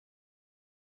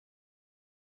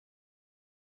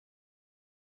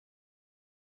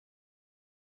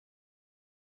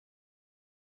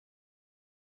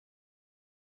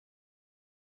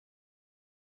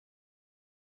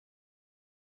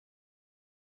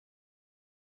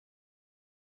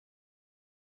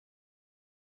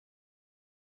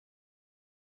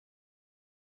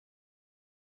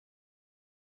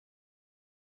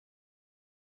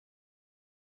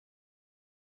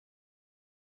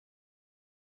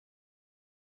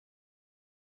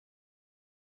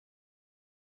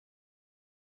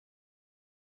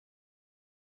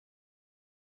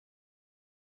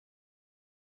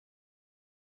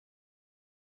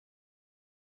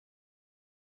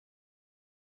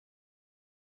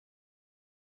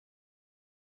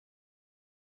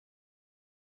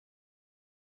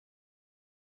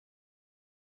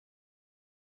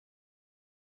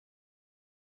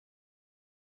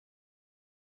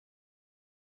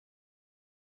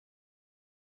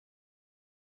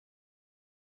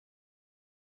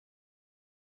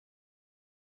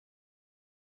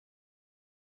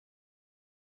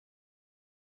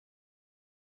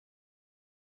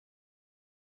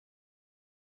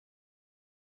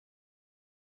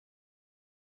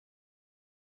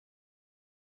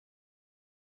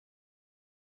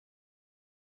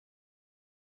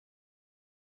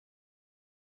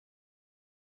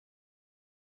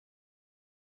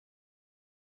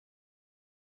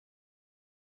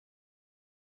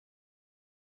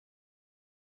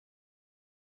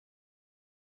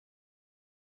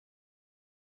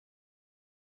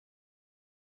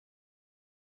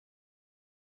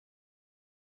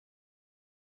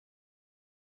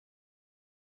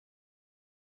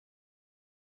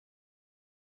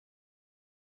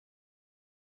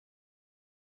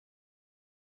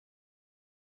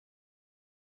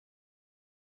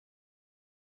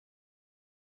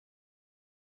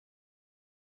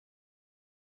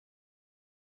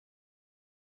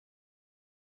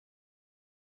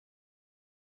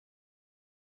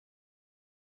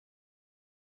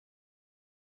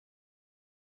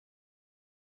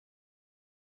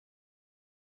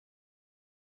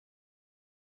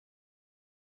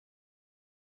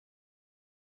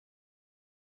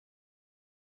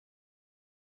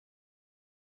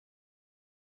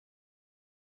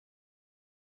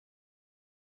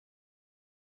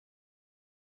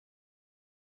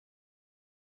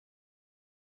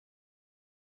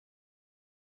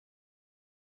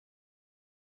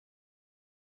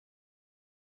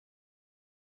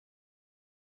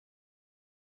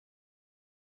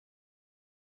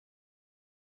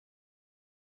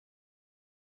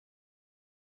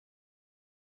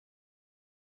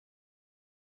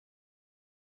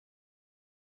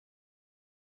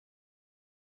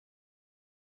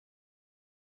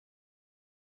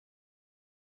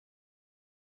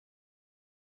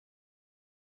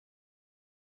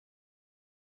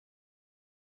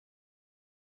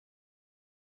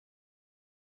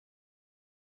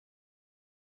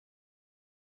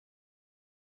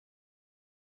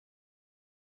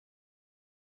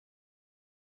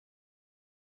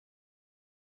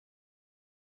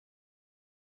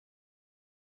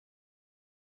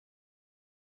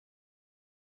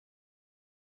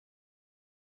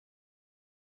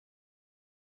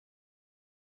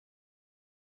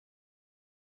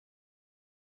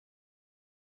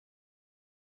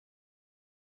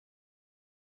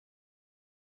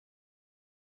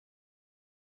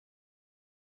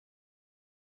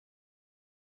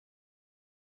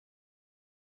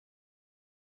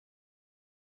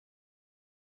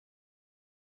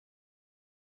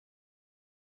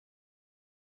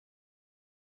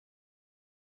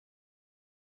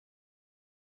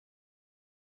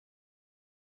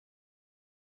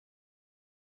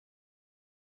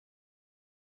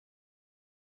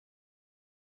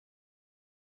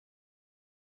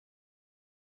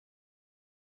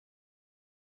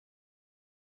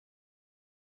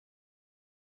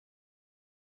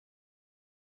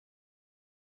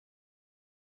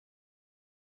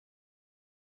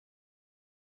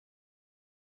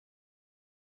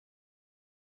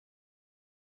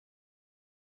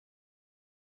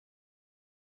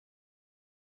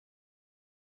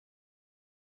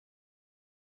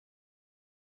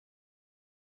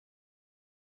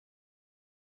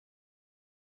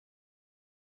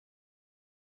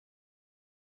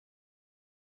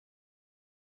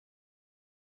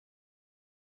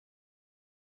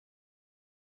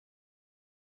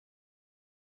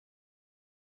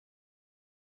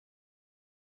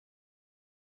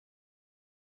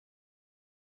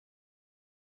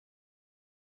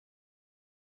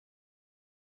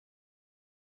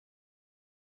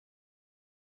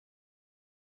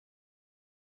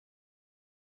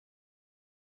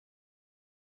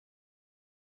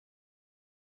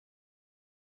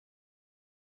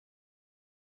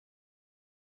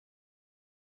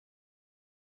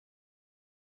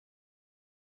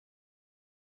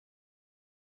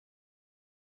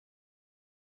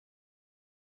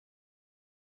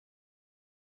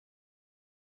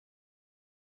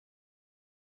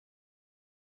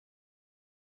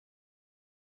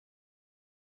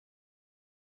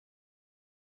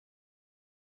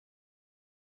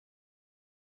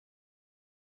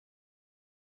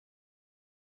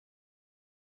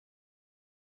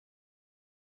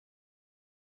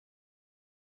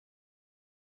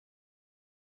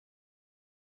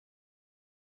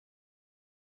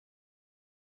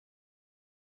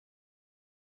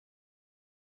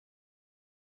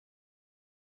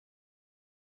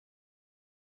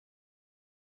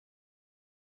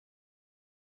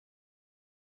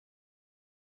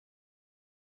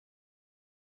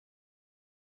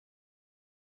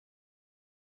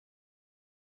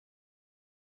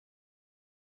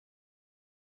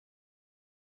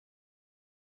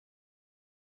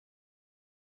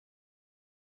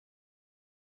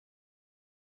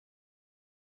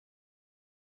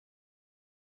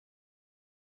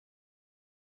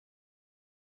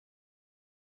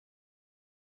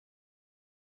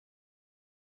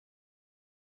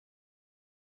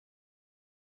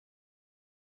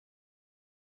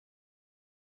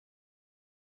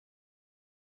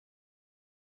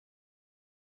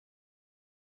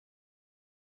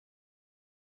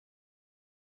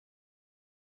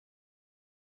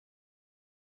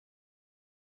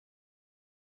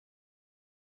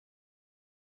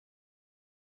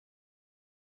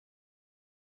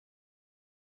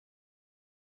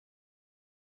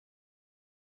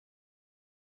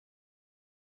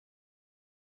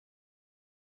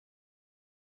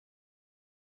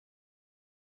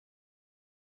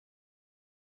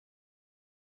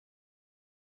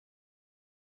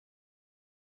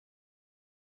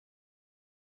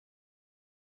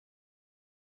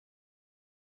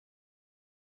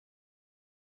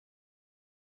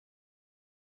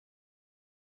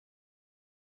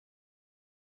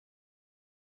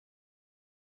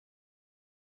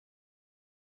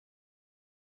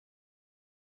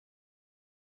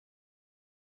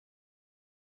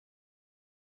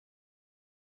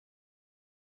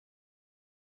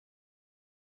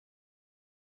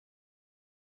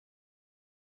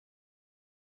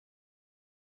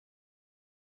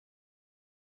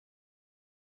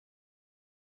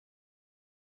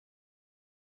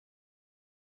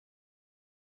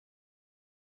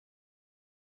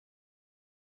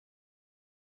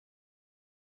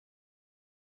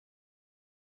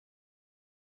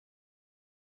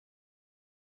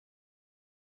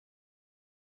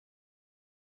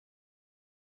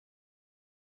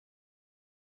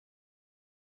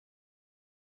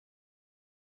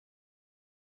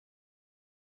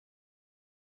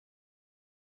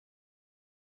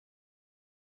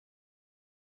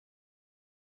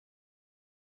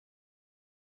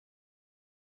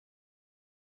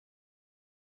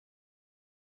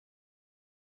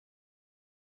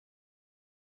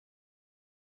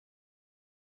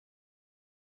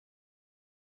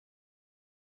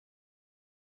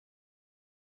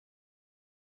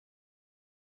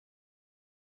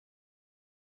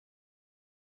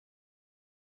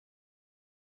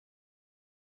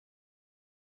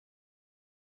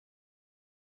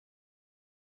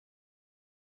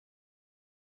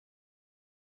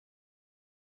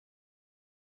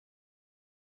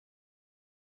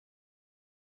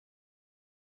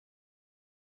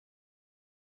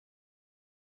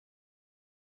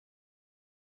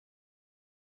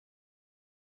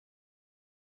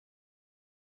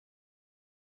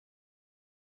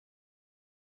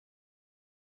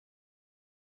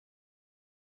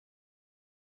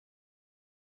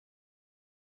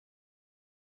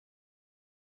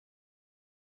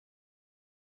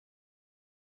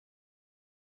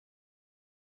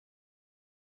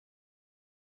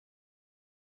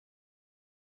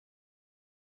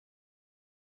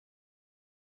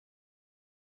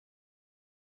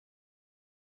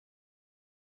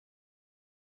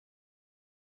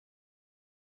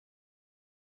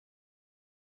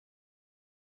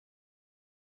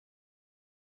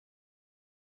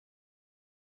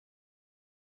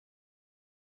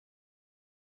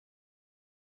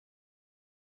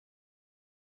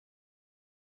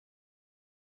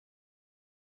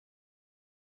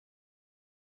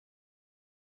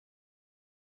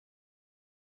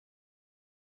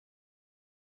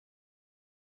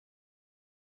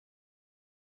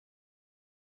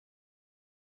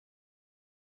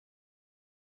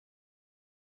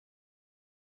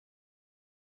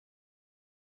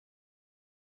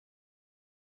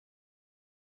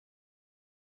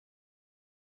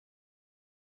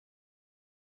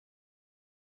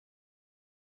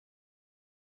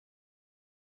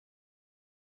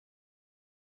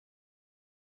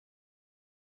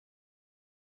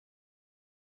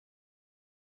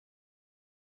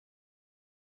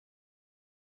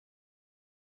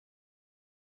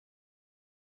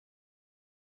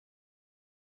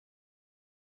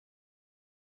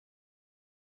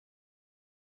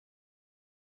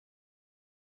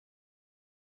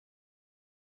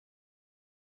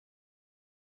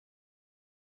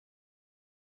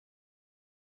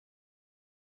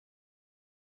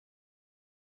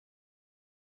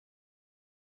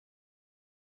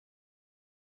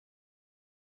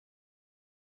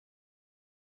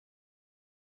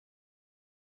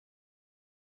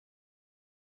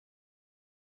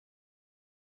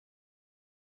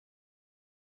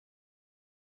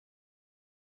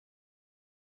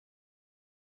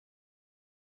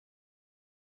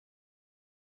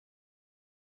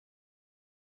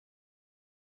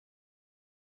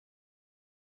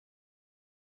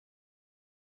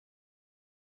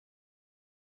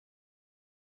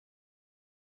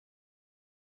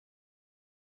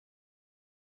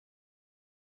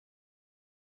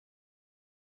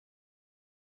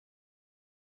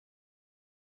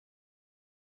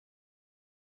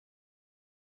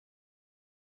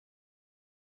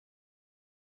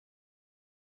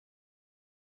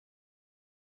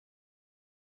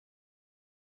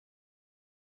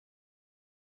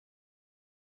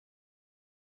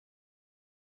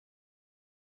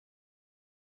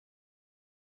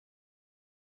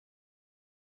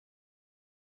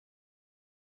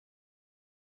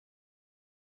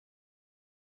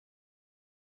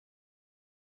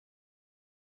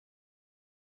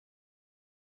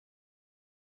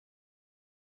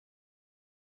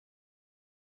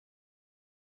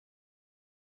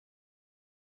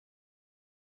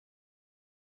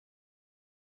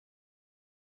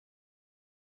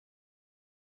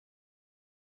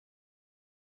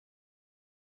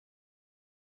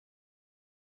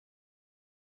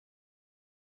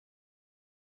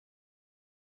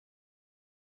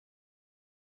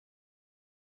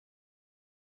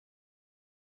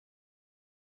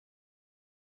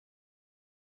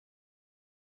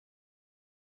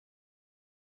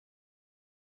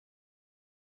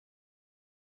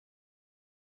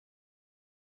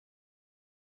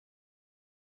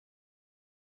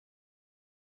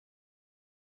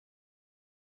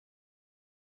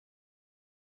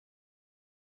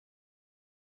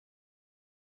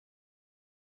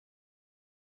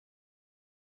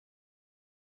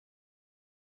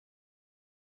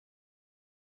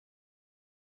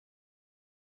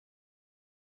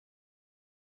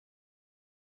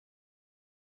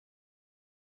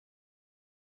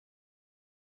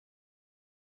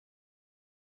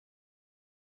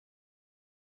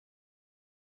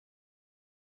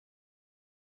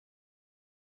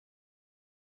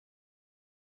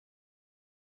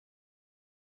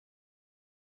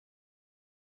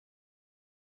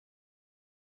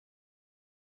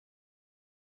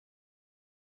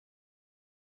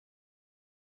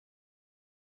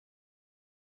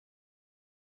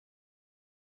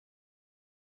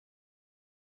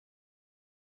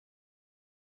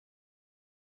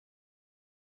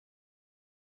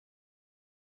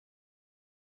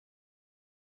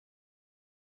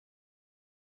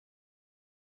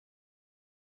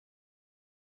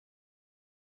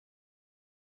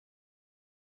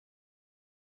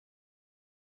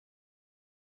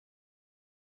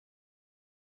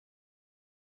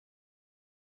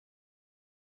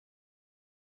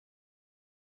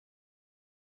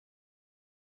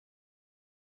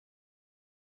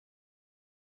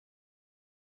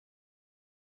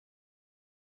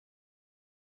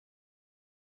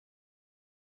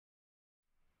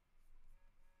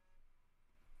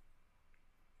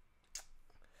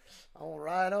All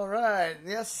right.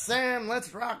 Yes, Sam,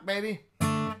 let's rock, baby.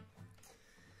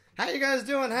 How you guys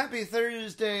doing? Happy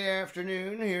Thursday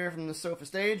afternoon here from the sofa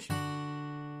stage.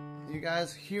 You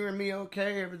guys hearing me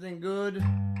okay? Everything good?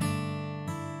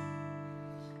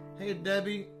 Hey,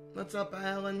 Debbie. What's up,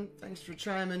 Alan? Thanks for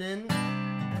chiming in.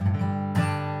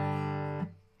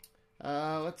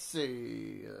 Let's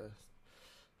see.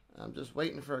 I'm just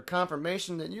waiting for a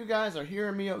confirmation that you guys are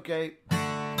hearing me okay.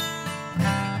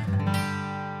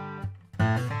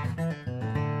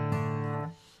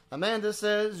 Amanda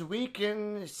says, we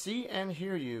can see and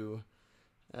hear you.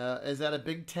 Is that a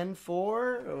Big 10-4?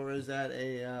 Or is that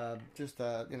a, just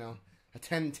a, a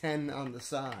 10-10 on the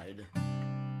side?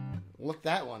 Look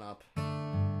that one up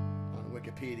on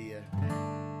Wikipedia.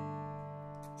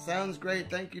 Sounds great.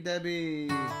 Thank you, Debbie.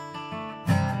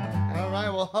 All right,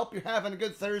 well, hope you're having a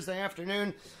good Thursday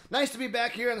afternoon. Nice to be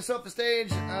back here on the sofa stage.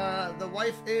 The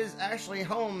wife is actually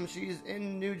home. She's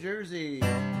in New Jersey.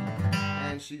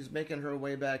 And she's making her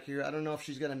way back here. I don't know if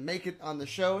she's going to make it on the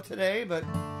show today, but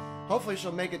hopefully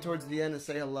she'll make it towards the end and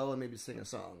say hello and maybe sing a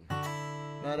song.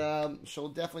 But she'll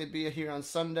definitely be here on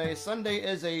Sunday. Sunday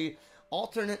is a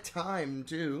alternate time,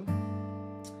 too.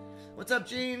 What's up,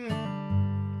 Gene?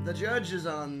 The judge is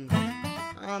on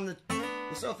the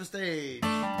sofa stage.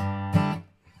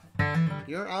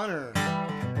 Your honor.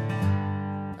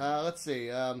 Let's see.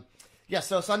 Yeah,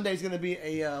 so Sunday's going to be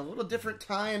a little different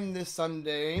time this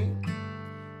Sunday,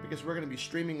 because we're going to be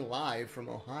streaming live from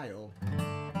Ohio.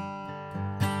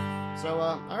 So,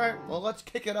 alright, well, let's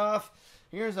kick it off.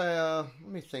 Here's let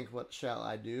me think, what shall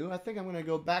I do? I think I'm going to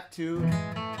go back to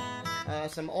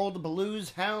some old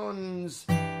blues hounds.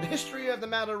 The history of the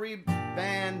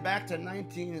MattOReeBand back to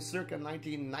circa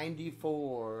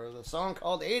 1994. The song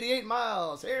called 88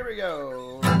 Miles. Here we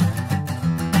go.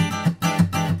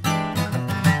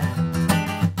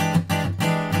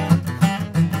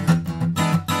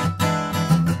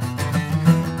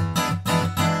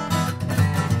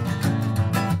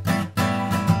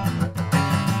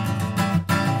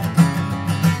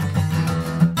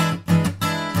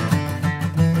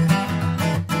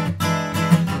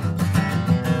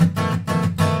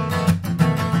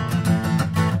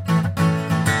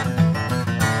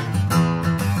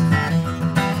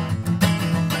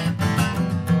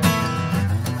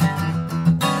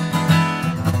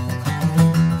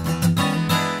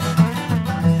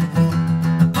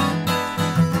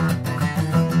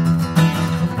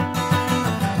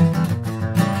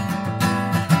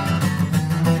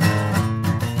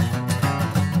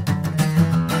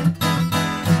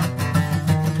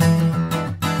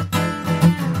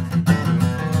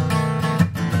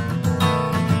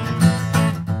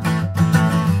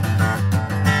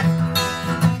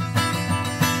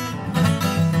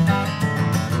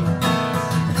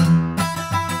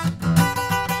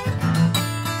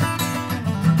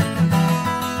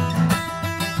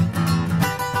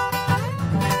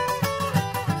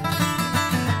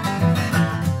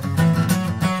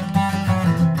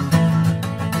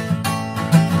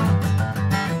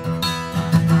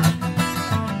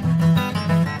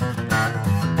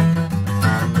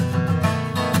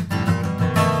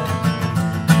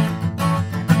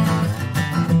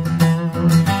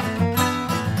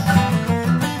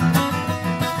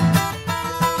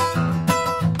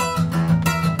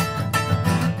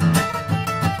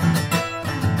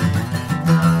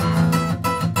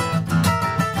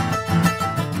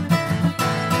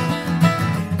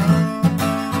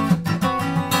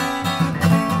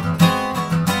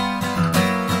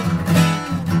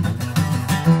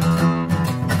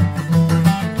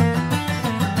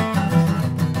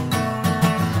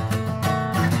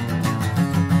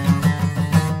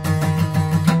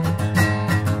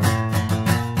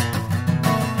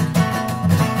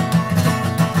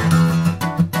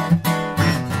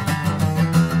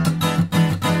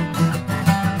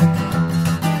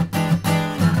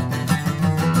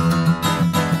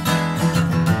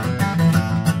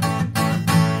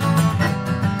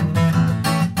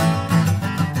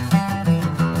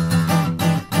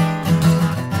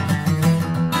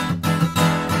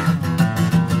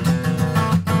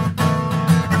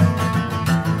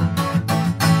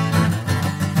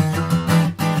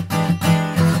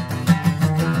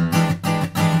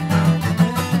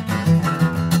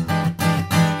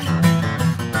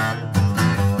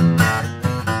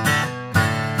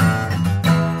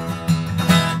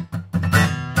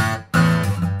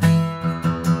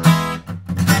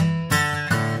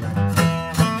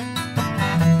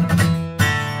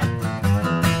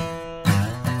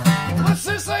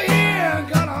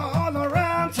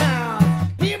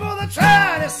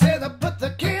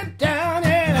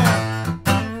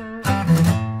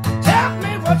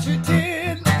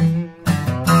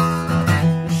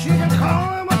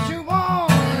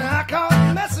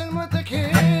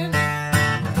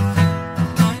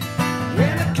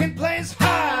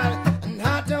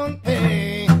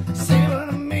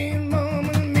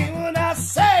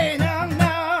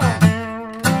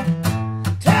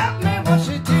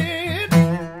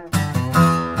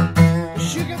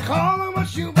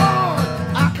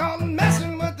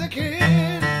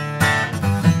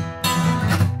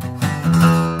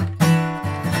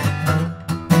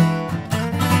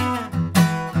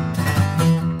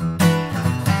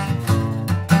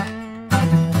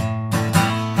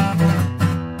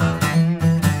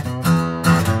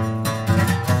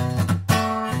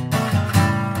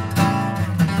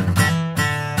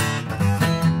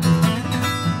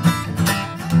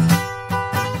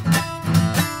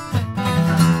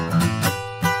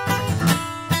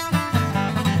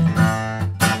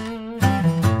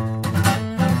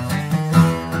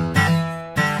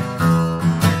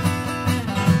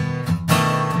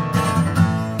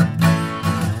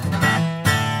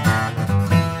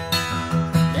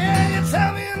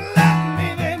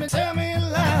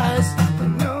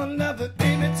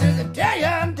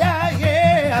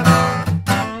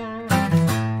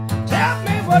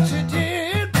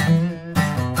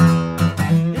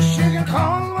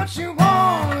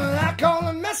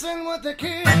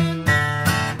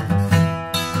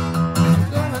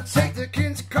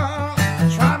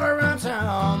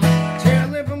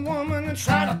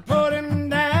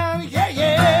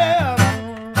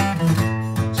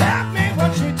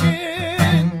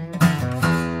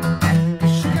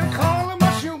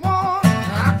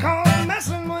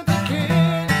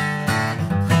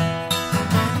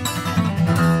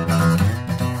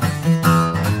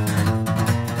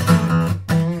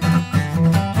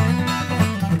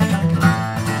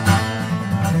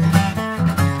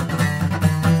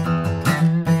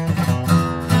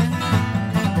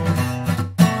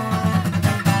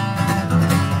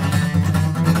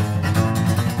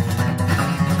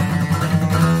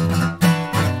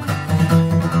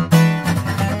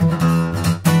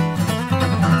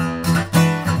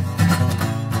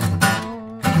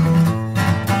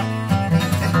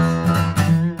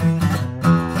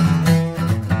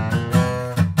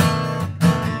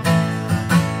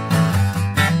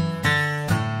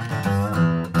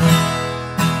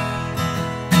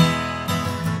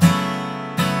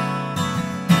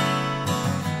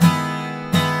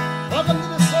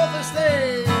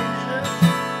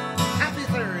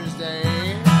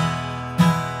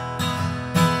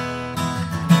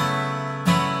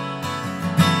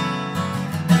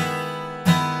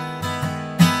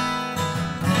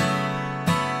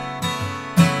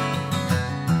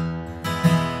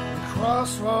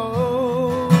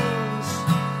 crossroads,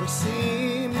 we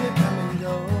seem to come and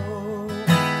go.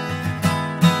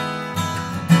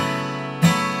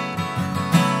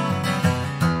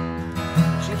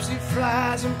 Gypsy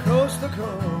flies from coast to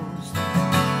coast,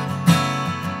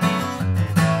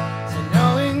 so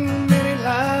knowing many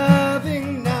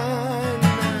loving none,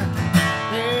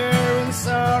 here in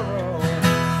sorrow,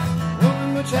 woman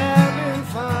much having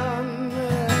fun.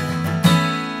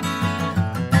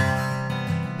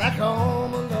 Back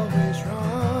home I'll always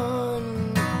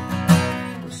run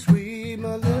with sweet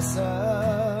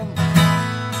Melissa.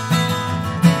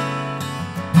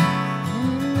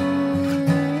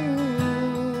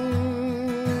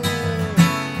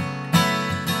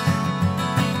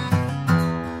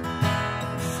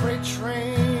 Freight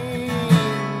train,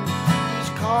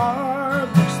 each car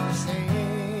looks the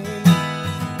same.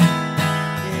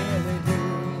 Yeah, they do.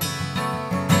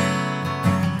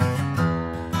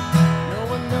 No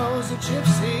one knows the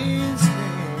gypsy's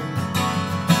name,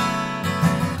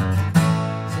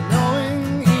 so knowing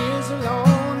he is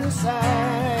alone in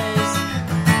sighs,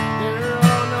 there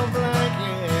are no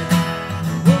blanket,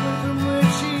 the woman from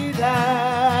which she dies.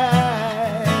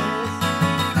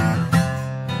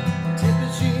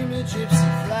 Tippy-jimmy gypsy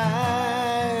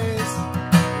flies,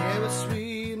 yeah, with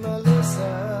sweet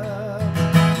Melissa.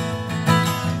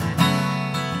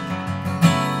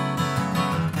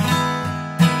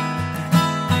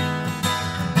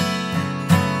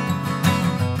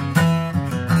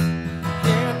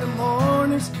 Yeah, the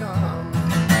morning's come,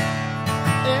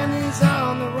 and he's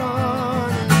on the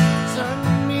run.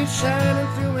 Sunbeam shining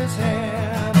through his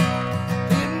hair,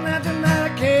 didn't have to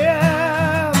not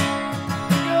care.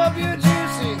 Pick up your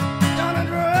gypsy, gonna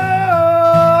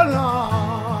roll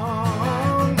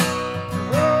on,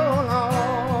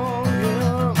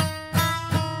 yeah.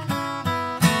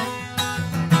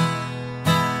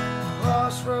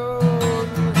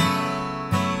 Crossroads,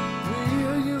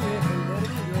 will you ever let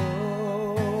it go?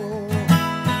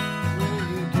 Will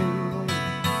you do?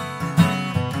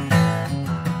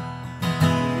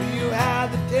 Will you hide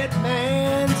the dead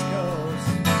man's ghost?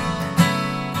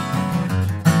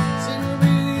 Sing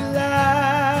really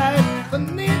light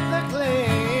beneath the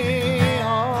clay,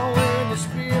 or when the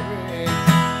spirit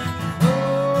go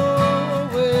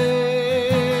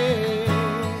away.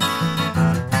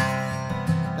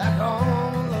 Back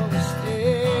home I'll always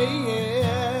stay,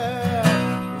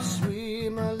 yeah, with sweet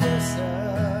Melissa.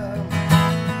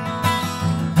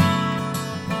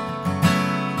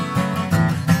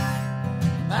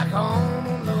 Back home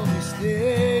I'll always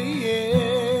stay,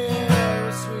 yeah,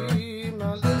 with sweet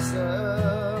Melissa.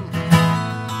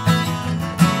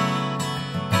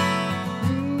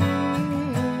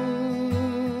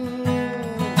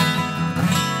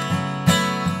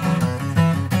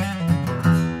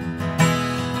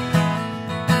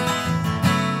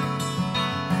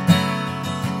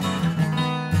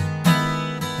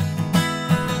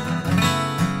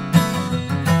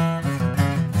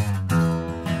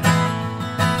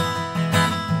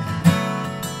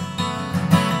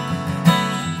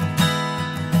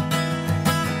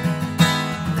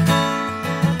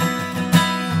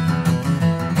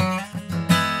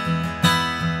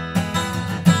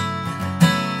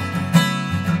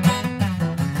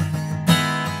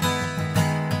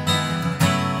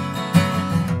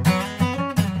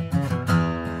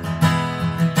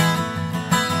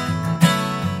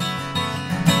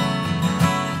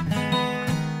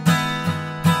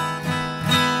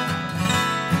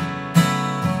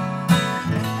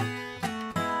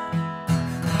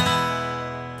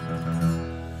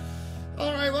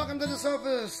 All right, welcome to the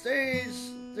Sofa Stage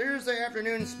Thursday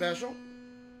afternoon special.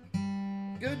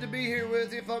 Good to be here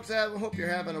with you, folks. I hope you're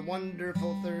having a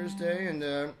wonderful Thursday, and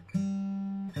as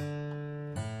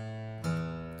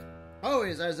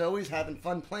always, having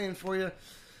fun playing for you.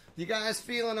 You guys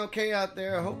feeling okay out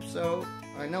there? I hope so.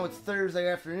 I know it's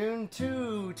Thursday afternoon,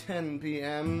 2:10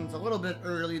 p.m. It's a little bit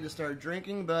early to start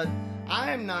drinking, but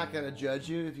I'm not going to judge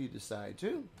you if you decide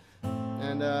to.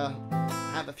 And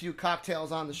have a few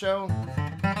cocktails on the show.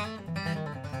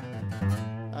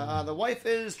 The wife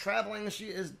is traveling. She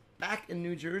is back in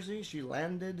New Jersey. She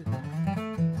landed.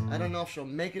 I don't know if she'll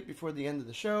make it before the end of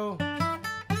the show,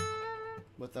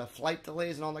 with flight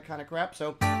delays and all that kind of crap.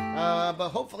 So, but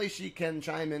hopefully she can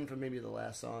chime in for maybe the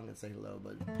last song and say hello.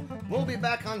 But we'll be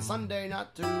back on Sunday,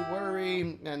 not to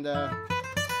worry. And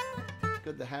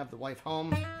good to have the wife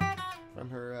home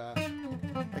from her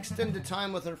extended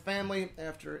time with her family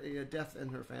after a death in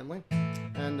her family.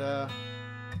 And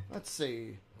let's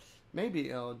see,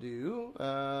 maybe I'll do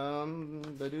an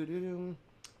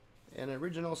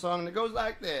original song that goes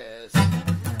like this.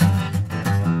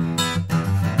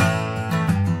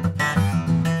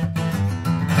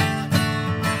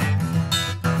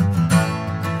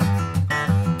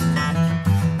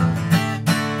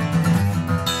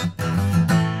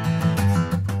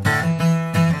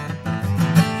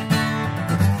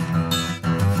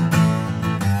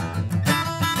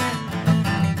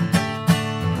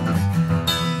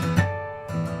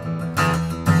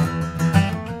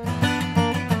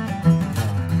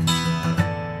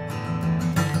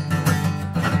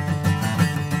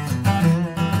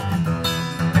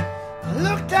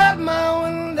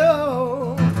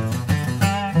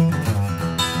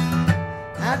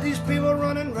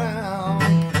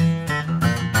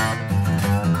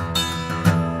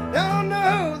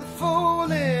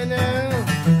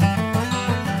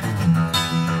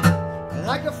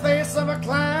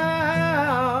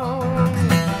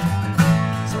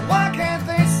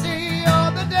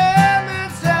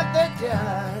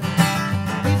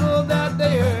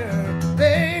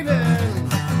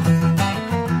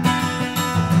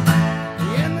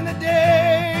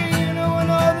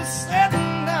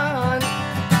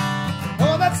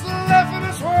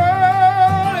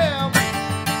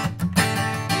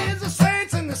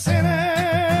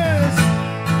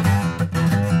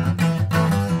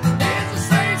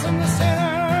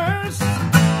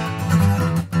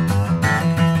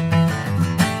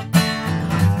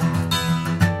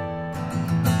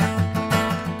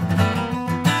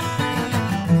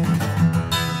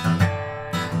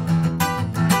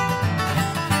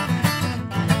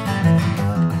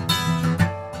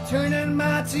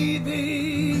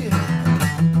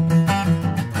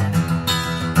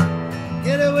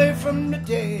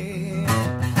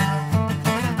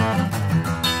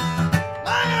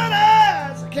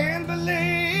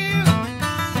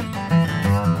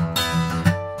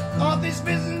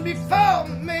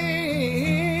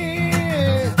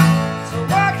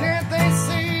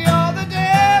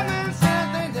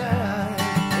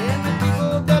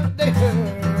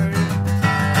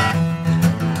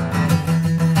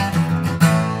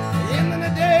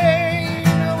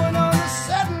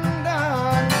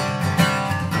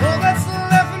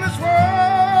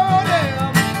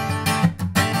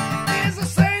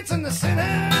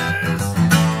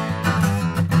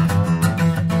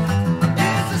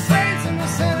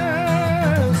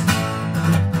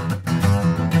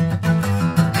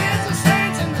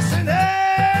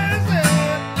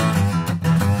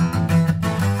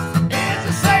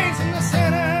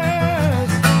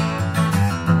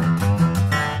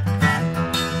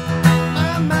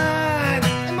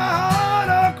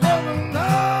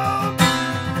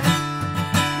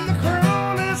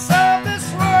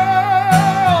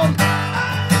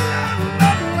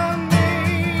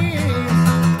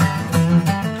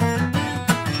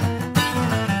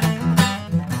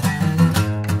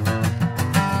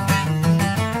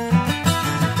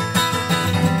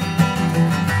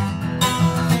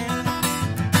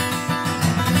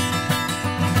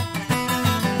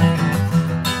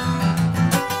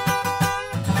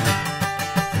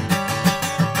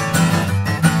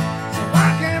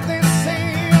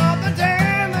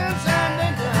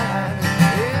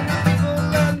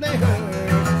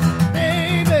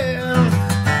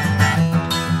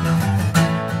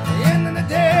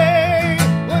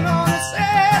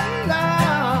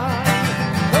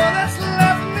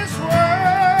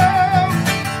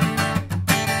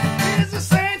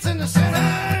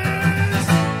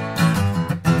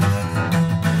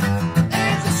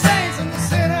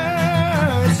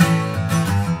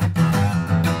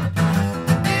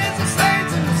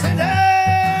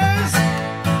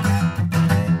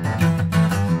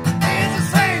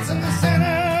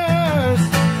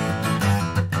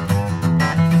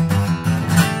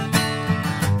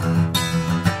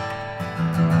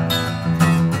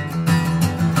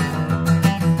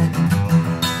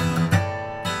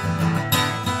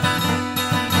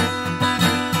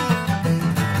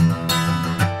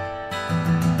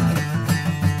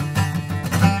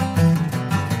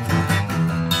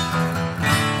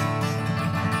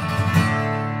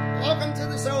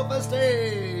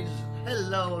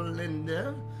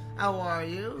 Linda. How are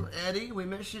you? Eddie, we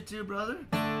miss you too, brother.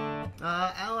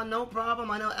 Alan, no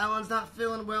problem. I know Alan's not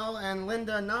feeling well. And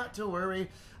Linda, not to worry.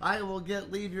 I will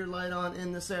get Leave Your Light On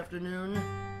in this afternoon.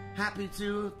 Happy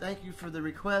to. Thank you for the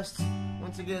request.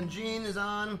 Once again, Gene is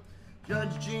on.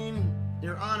 Judge Gene,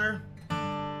 Your Honor.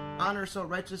 Honor so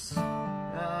righteous.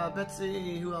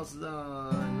 Betsy, who else is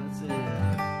on? Let's see.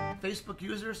 Facebook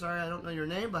user, sorry I don't know your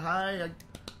name, but hi.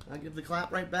 I give the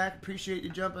clap right back. Appreciate you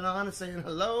jumping on and saying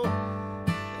hello.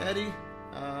 Eddie,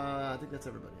 I think that's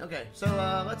everybody. Okay, so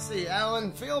let's see.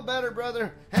 Alan, feel better,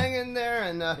 brother. Hang in there,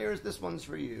 and here's this one's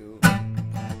for you.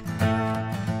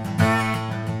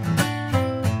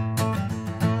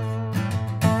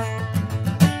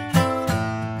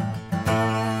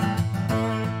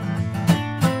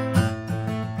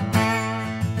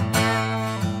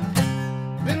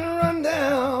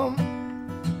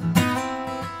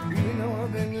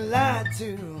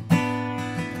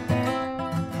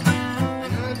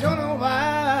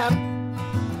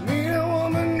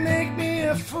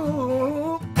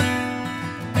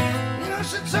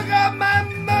 Took out my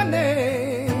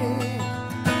money,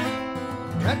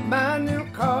 wrecked my new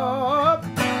car.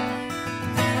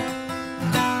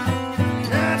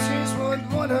 Now she's with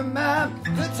one of my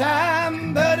good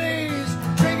time buddies,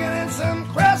 drinking in some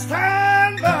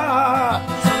crosstown bar.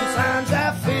 Sometimes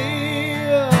I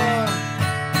feel,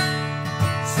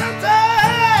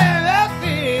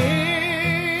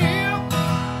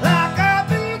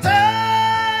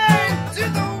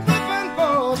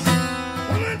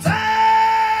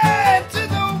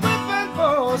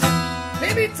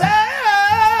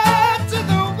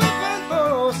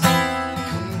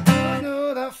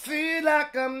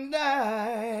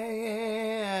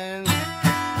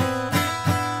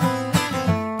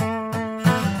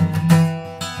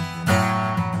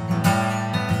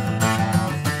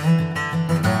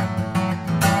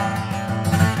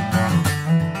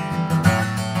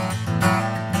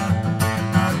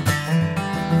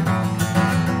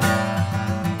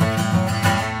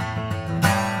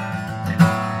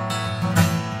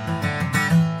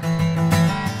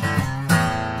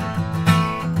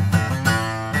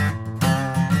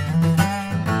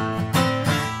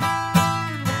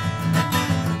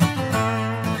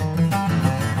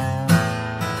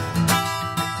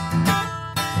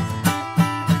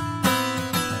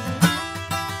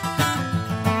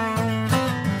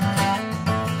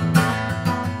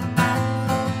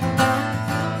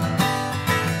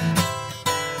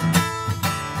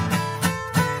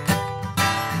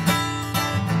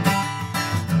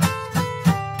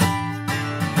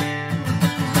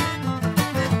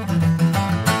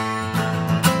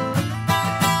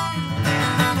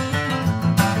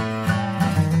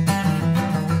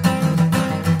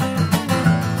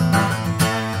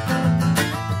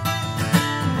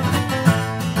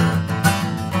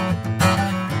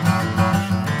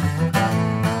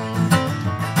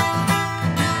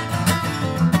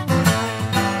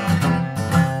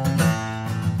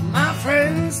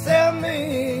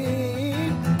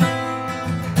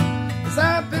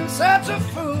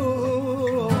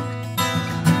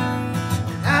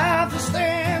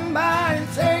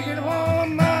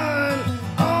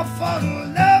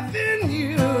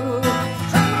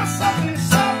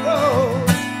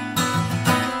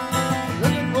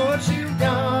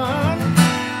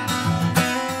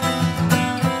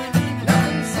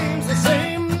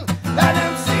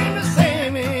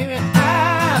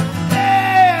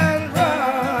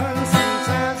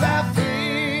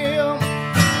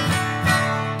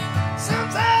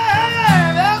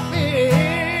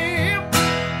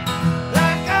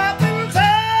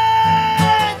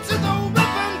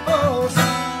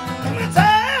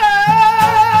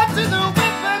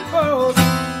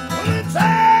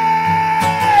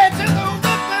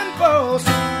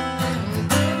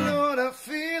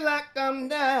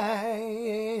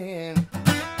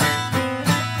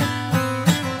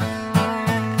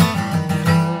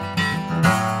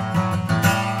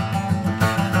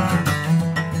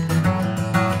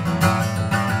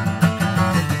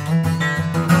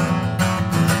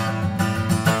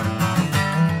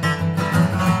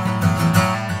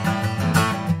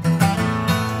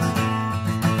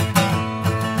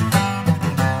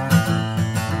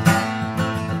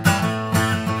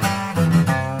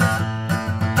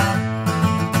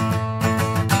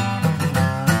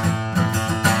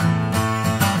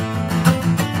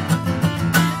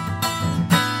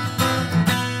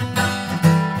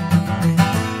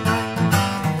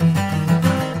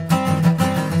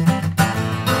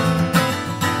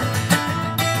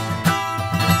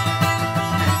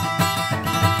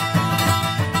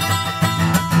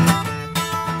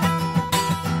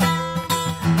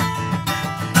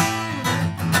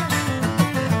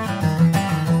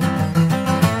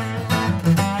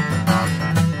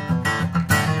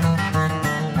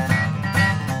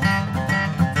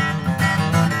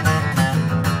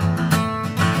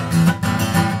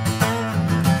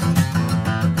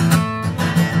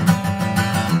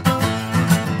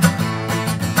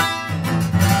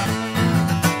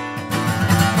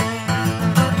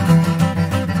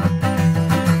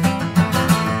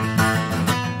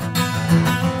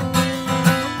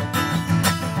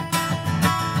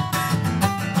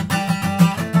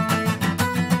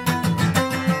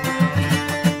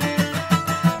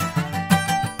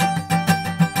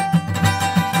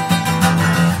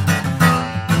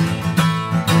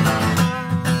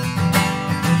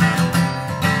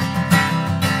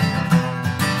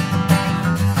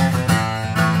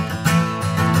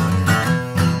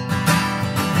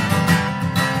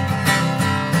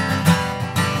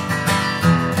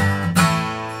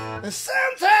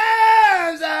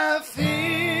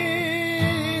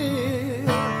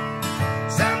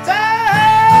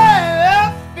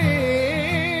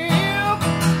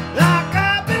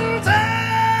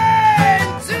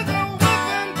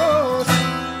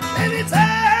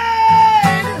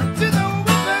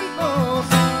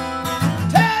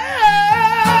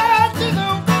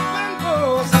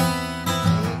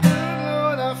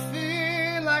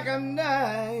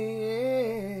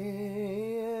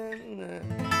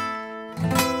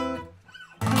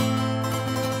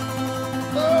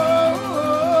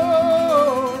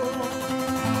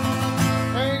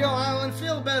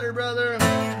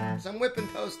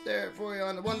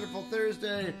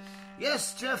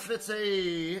 Yes, Jeff, it's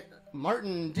a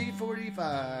Martin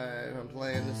D45 I'm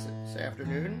playing this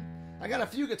afternoon. I got a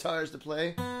few guitars to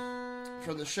play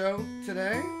for the show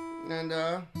today, and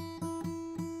this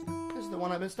is the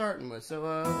one I've been starting with, so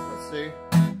let's see.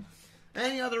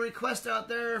 Any other requests out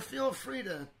there, feel free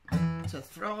to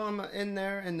throw them in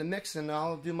there in the mix, and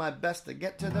I'll do my best to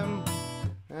get to them.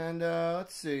 And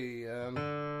let's see,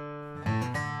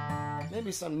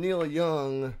 maybe some Neil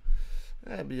Young.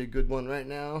 That'd be a good one right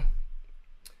now.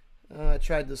 I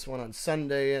tried this one on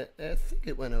Sunday. I think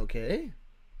it went okay.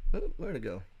 Oh, where'd it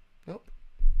go? Nope.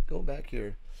 Go back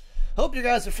here. Hope you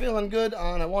guys are feeling good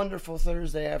on a wonderful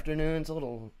Thursday afternoon. It's a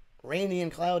little rainy and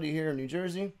cloudy here in New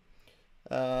Jersey.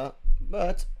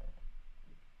 But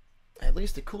at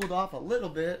least it cooled off a little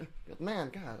bit. But man,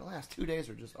 God, the last 2 days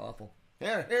are just awful.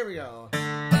 Here we go.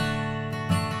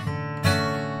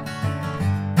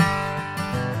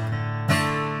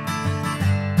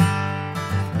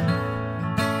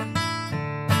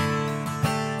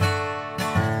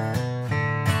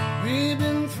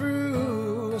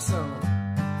 Some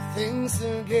things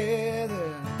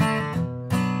together,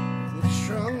 the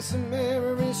trunks and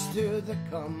memories still to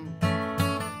come.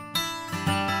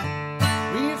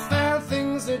 We found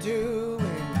things to do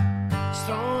in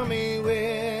stormy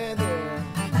weather.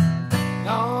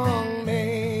 Long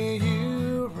may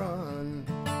you run.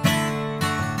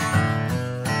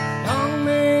 Long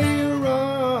may you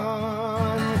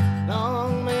run.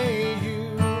 Long may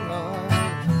you run.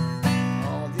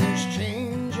 All these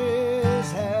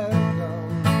changes have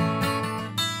come.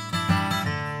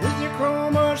 With your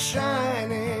chroma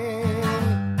shining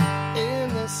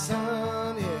in the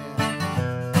sun,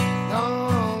 yeah.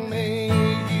 Long may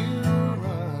you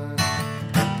run.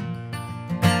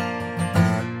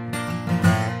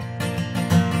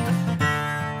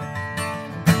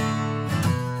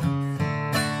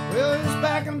 Well, it's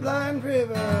back in Blind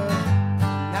River,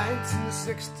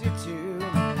 1962.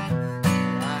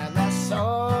 I last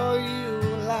saw you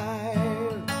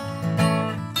live.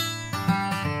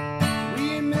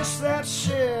 We missed that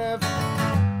ship,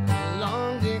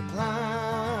 long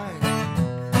decline.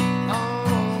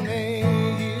 Long may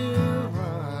you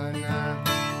run.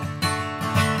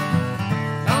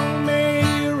 Long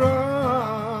may you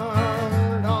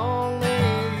run. Long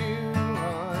may you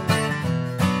run.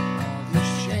 All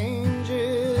these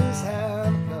changes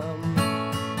have come.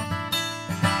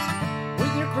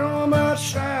 With your chroma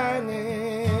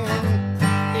shining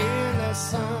in the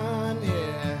sun,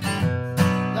 yeah.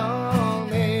 Long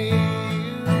may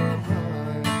you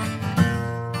run.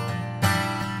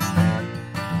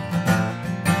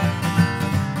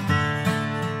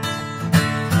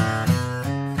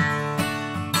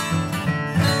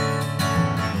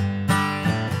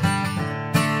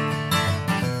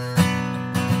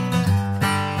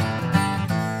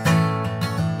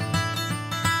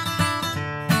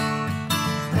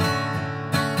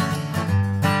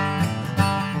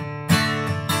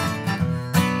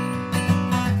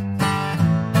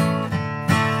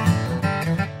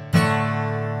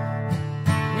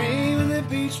 Maybe the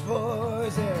Beach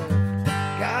Boys have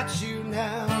got you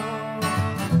now.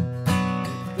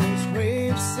 Those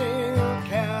waves in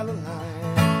Caroline,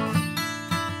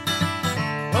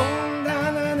 rolling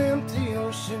down an empty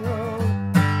ocean road.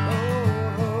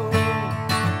 Oh,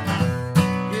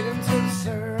 get into the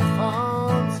surf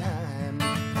on time.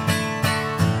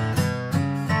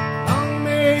 Long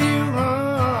may you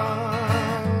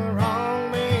run.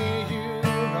 Long may you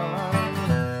run.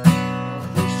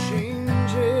 These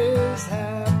changes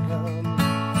have come.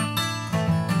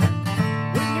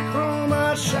 With your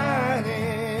chroma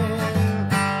shining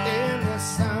in the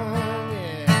sun,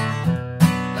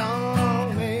 yeah.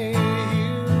 Long may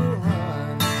you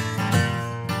run.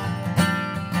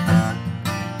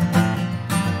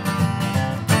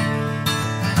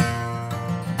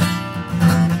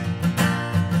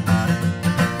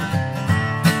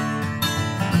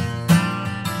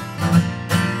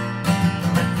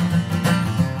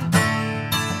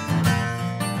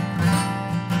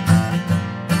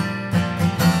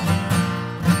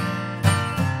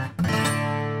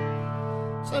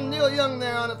 Some Neil Young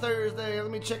there on a Thursday. Let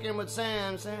me check in with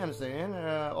Sam. Sam's saying,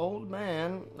 old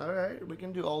man. All right, we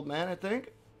can do old man, I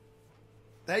think.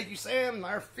 Thank you, Sam,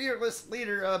 our fearless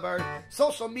leader of our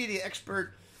social media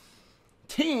expert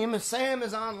team. Sam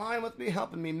is online with me,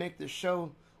 helping me make this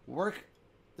show work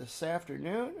this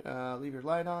afternoon. Leave your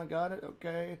light on. Got it?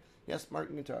 Okay. Yes,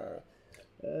 Martin Guitar.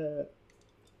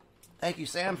 Thank you,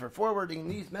 Sam, for forwarding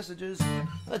these messages.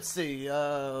 Let's see.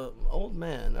 Old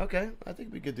man. Okay, I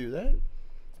think we could do that.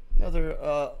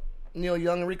 Another Neil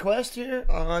Young request here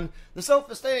on the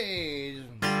sofa stage.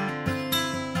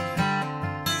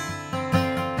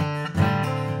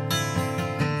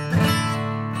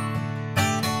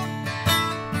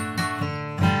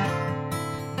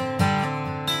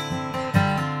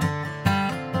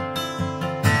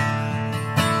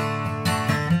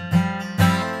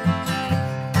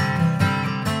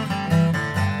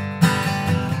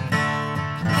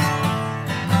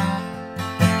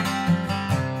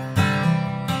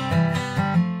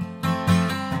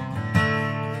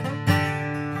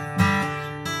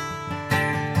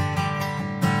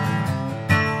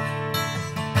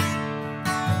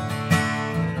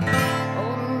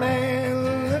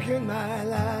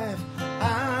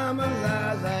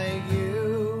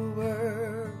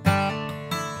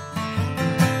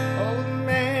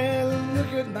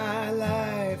 at my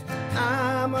life,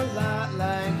 I'm a lot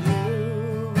like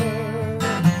you.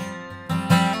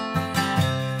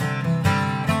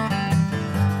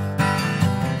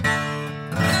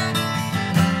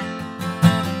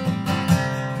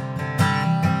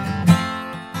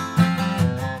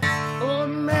 Oh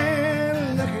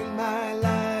man, look at my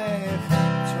life,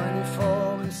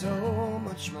 24 and so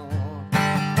much more.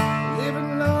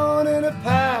 Living alone in a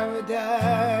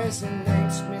paradise, and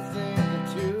makes me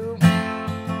think too.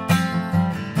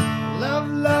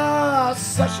 Love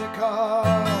lost such a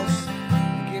cause.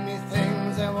 Give me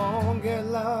things that won't get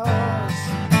lost.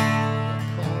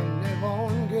 Corn they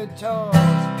won't get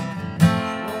tossed.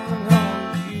 Rolling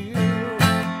home to you.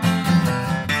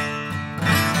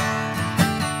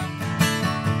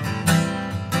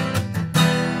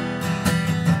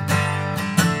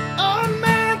 Oh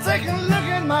man, take a look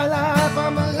at my life.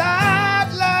 I'm a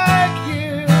lot like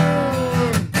you.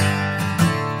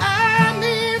 I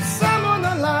need someone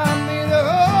to love me the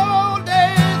whole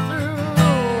day through.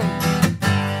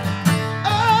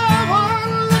 Oh,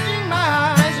 one look in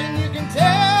my eyes and you can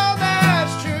tell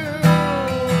that's true.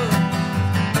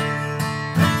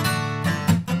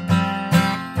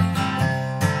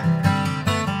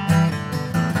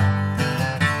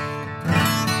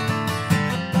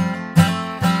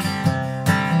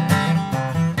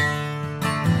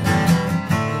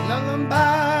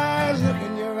 Lullaby, look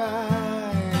in your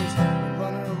eyes,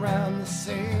 running around the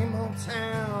same old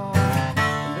town.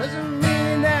 It doesn't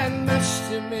mean that much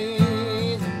to me,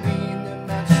 doesn't mean that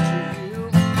much to you.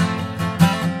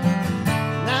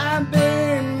 And I've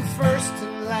been first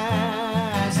and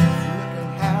last. Look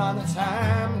at how the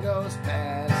time goes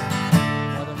past.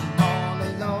 But I'm all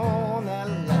alone at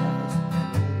last.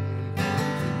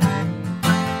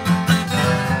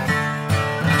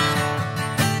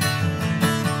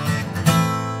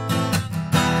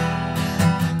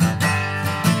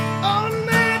 Oh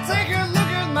man, take a look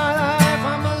at my life.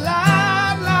 I'm a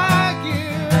lot like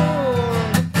you.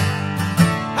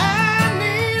 I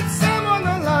need someone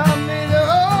to love me the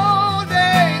whole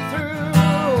day through.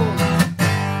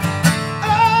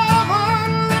 Oh,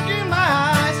 one look in my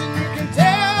eyes and you can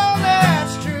tell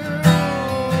that's true.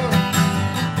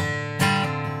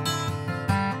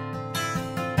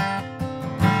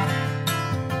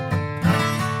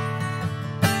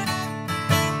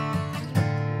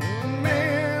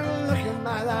 Man, look at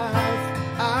my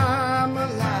life. I'm a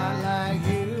lot like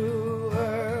you.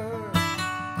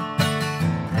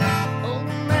 Oh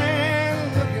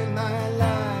man, look at my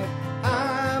life.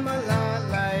 I'm a lot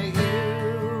like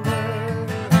you.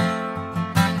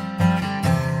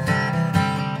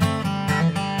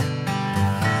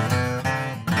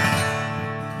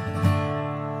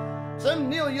 Some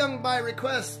Neil Young by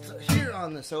request here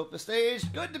on the Sofa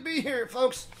Stage. Good to be here,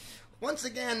 folks. Once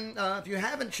again, if you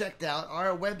haven't checked out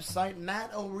our website,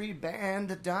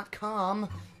 MattOReeBand.com,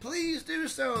 please do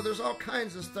so. There's all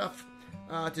kinds of stuff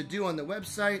to do on the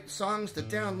website, songs to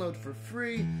download for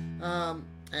free,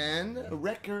 and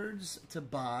records to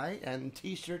buy, and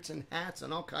t-shirts and hats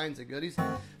and all kinds of goodies.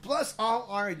 Plus, all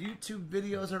our YouTube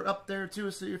videos are up there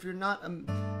too, so if you're not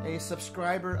a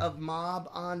subscriber of Mob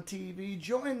on TV,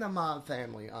 join the Mob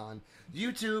family on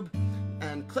YouTube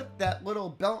and click that little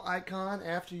bell icon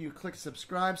after you click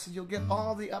subscribe so you'll get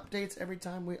all the updates every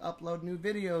time we upload new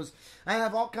videos. I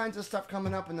have all kinds of stuff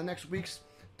coming up in the next weeks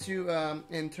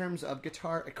in terms of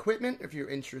guitar equipment, if you're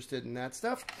interested in that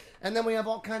stuff. And then we have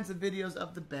all kinds of videos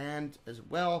of the band as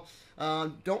well.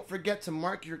 Don't forget to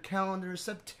mark your calendar.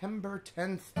 September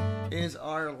 10th is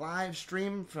our live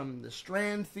stream from the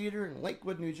Strand Theater in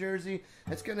Lakewood, New Jersey.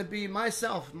 It's going to be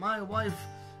myself, my wife,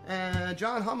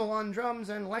 John Hummel on drums,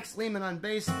 and Lex Lehman on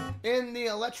bass in the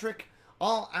electric,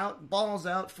 all-out,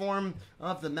 balls-out form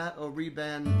of the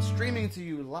MattOReeBand, streaming to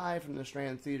you live from the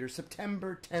Strand Theater,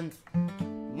 September 10th.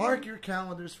 Mark your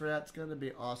calendars for that. It's going to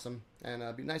be awesome. And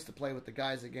it'd be nice to play with the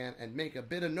guys again and make a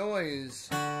bit of noise.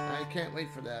 I can't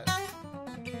wait for that.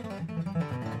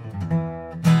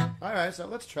 Alright, so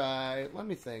let's try. Let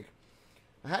me think.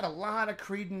 I had a lot of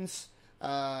Creedence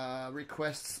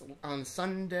requests on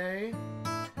Sunday.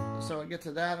 So I get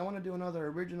to that. I want to do another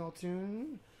original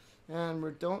tune.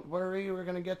 And don't worry, we're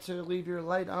going to get to Leave Your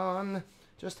Light On.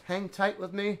 Just hang tight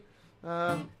with me.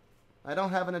 I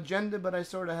don't have an agenda, but I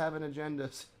sort of have an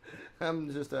agenda.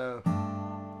 I'm just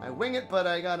I wing it, but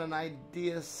I got an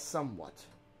idea somewhat,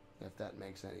 if that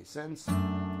makes any sense.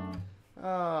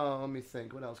 Oh, let me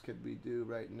think. What else could we do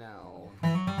right now?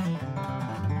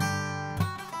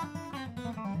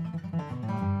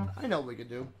 I know what we could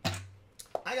do.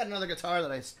 I got another guitar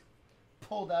that I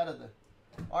pulled out of the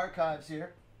archives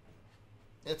here.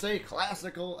 It's a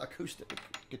classical acoustic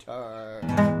guitar.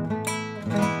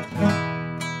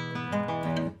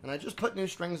 just put new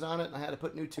strings on it, and I had to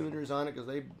put new tuners on it because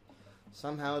they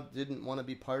somehow didn't want to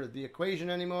be part of the equation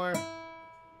anymore.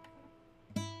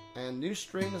 And new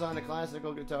strings on a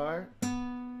classical guitar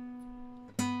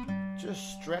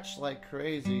just stretch like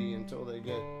crazy until they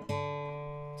get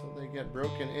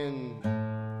broken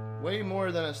in way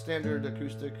more than a standard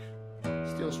acoustic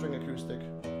steel string acoustic.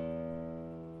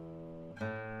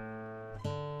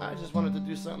 I just wanted to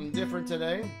do something different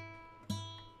today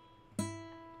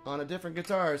on a different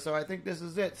guitar, so I think this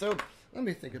is it. So let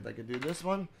me think if I could do this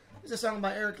one. This is a song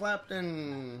by Eric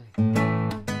Clapton.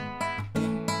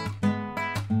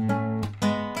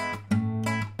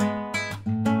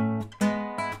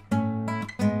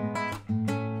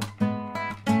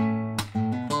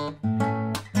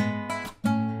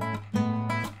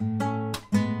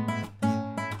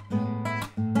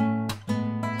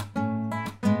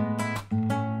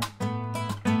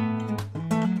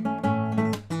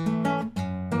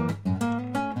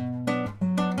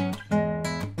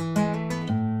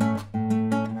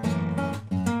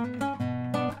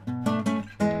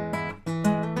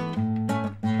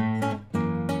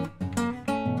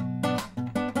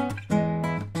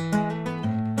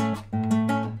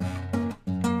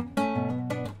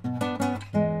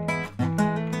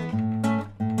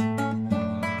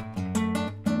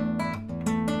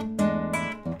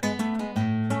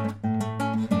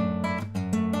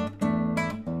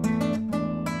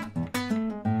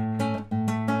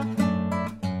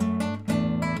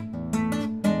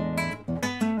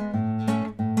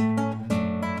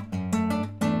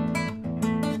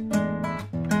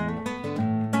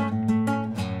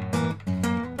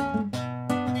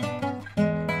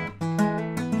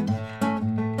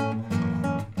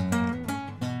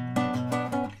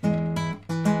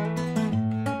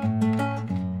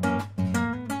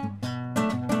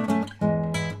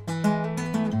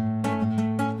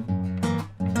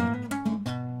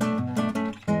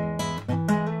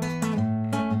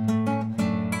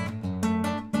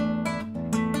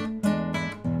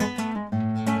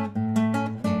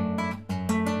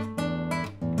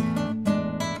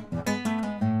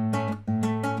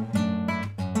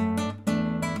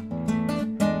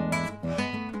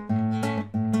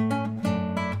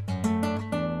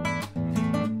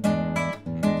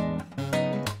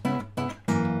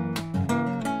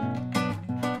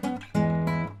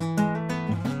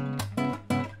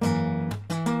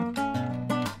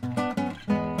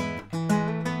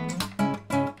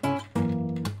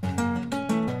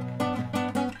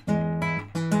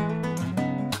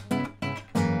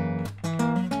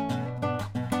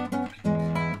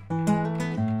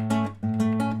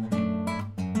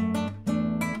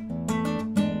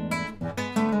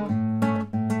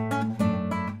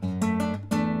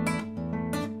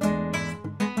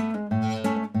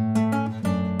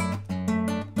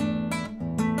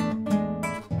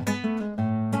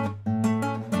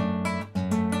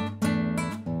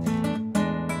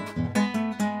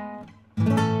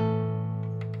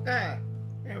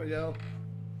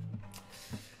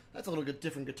 That's a little bit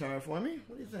different guitar for me.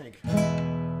 What do you think?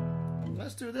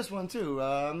 Let's do this one too.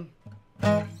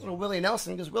 Little Willie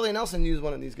Nelson, because Willie Nelson used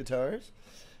one of these guitars.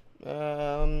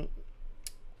 Let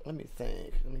me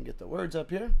think. Let me get the words up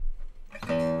here.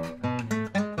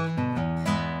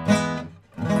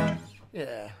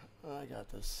 Yeah, I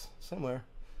got this somewhere.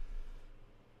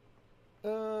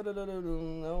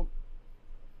 Nope.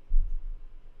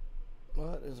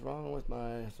 What is wrong with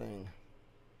my thing?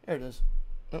 There it is.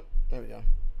 Oh, there we go.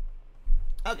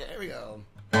 Okay, here we go.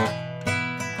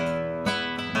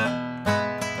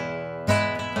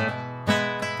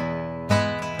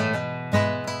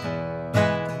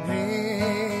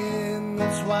 In the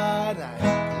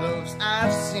twilight glows,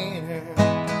 I've seen her.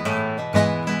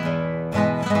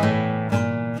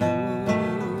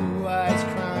 Blue eyes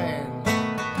crying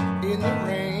in the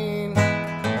rain.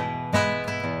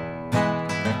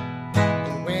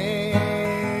 And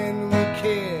when we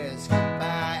kiss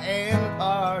goodbye and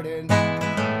parted,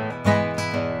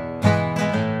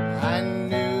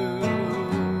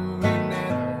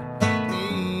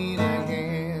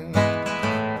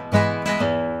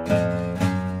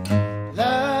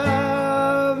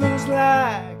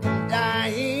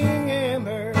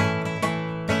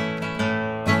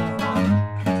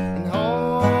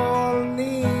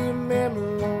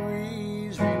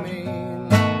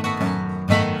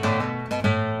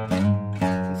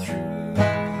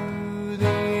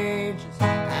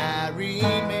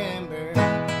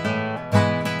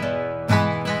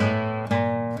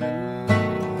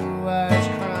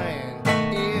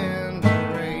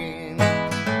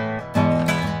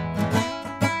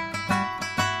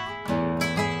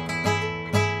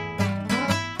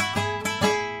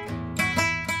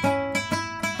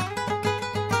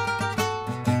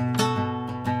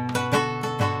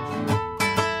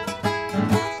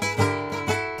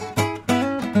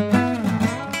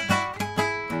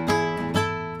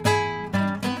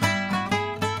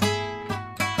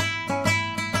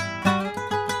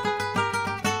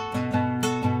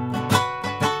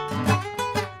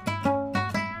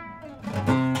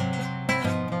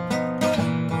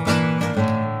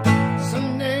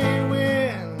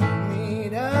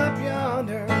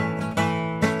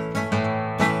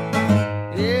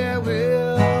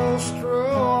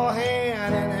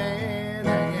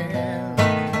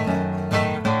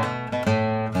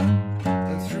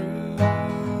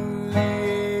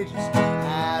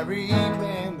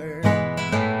 remember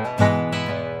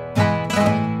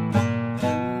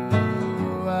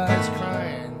who was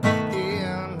crying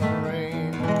in the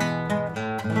rain.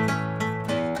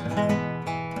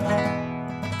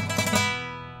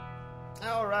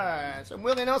 All right, so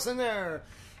Willie Nelson there.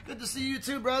 Good to see you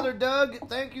too, brother Doug.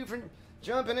 Thank you for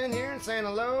jumping in here and saying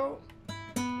hello.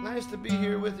 Nice to be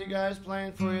here with you guys,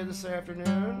 playing for you this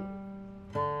afternoon.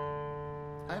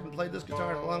 I haven't played this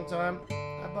guitar in a long time.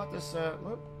 I bought this,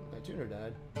 whoop, my tuner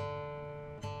died.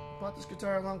 Bought this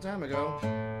guitar a long time ago.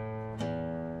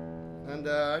 And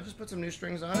I just put some new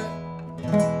strings on it.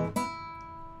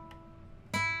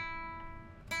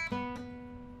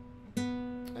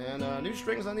 And new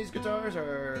strings on these guitars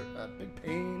are a big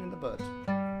pain in the butt.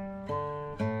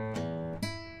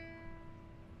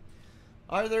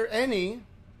 Are there any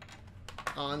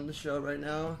on the show right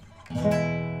now?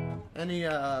 Any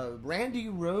Randy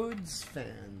Rhoads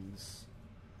fans?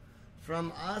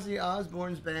 From Ozzy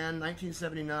Osbourne's band,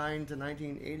 1979 to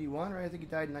 1981, right? I think he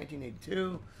died in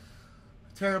 1982.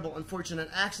 Terrible, unfortunate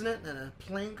accident and a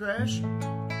plane crash.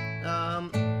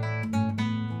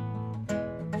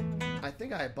 I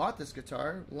think I bought this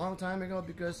guitar a long time ago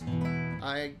because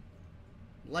I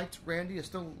liked Randy. I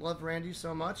still love Randy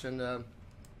so much, and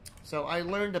so I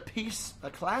learned a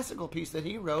classical piece that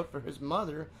he wrote for his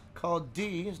mother called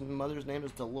Dee. His mother's name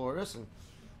is Dolores, and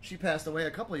she passed away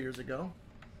a couple of years ago.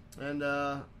 And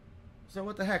so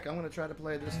what the heck, I'm going to try to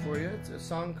play this for you. It's a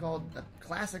song called a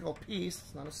classical piece.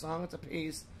 It's not a song, it's a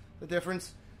piece. The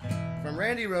difference from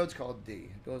Randy Rhoads called Dee.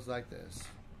 It goes like this.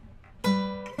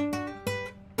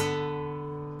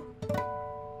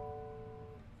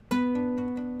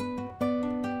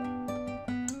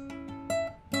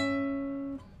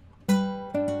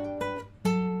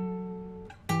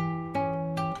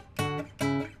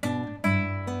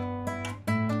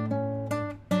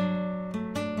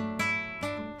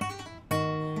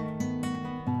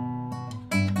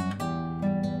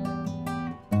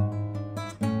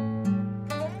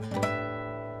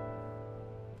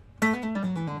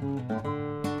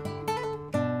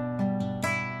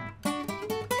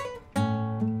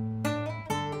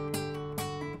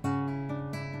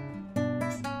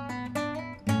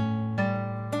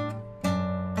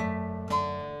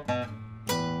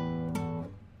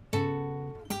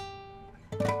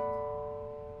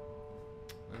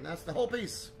 That's the whole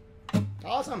piece.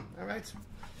 Awesome. All right.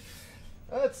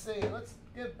 Let's see. Let's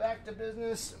get back to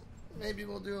business. Maybe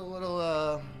we'll do a little,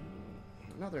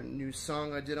 another new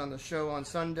song I did on the show on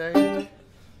Sunday.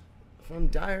 From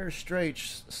Dire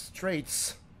Straits.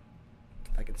 If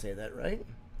I can say that right.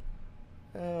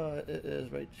 It is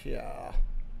right here.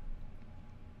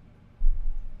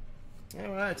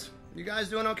 All right. You guys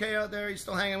doing okay out there? You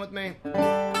still hanging with me?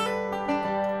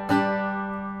 I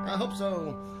hope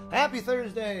so. Happy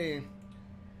Thursday.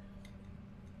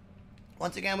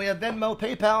 Once again, we have Venmo,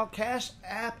 PayPal, Cash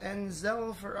App, and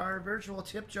Zelle for our virtual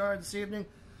tip jar this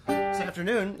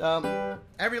afternoon.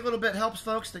 Every little bit helps,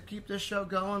 folks, to keep this show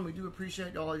going. We do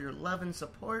appreciate all your love and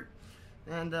support.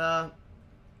 And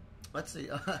let's see.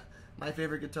 My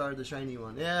favorite guitar, the shiny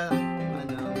one. Yeah, I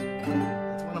know.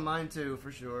 It's one of mine too,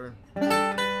 for sure. All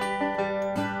right,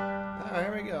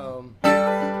 here we go.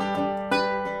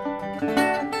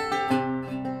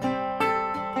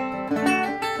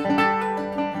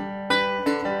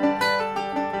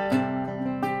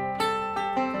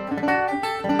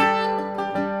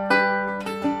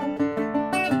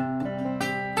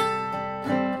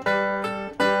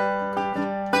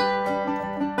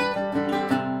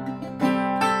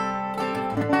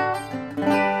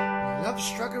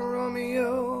 Struck a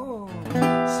Romeo,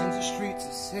 sings the streets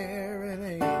of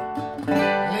serenade,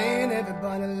 laying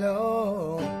everybody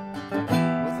low with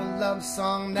a love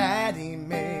song that he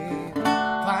made.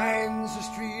 Finds the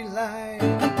street light,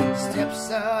 steps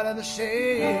out of the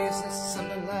shade, says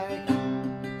something like,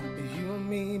 you and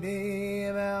me,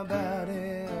 babe, how about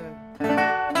it?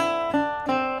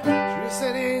 She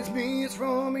said, it's me, it's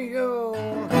Romeo,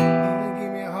 you can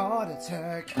give me a heart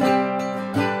attack.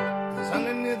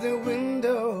 Underneath the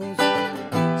windows,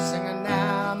 singing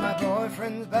now my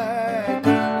boyfriend's back.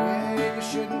 Yeah, you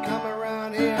shouldn't come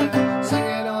around here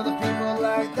singing all the people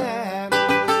like that.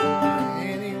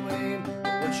 Anyway,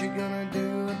 what you gonna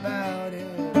do about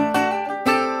it?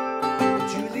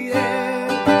 Juliet,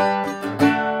 the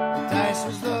dice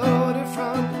was loaded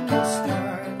from the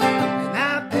start, and I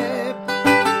bet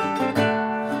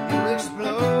you're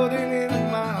exploding in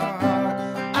my heart.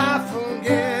 I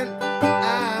forget.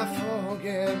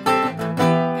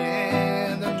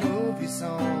 Yeah, the movie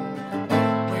song.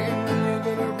 When you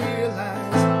gonna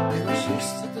realize it was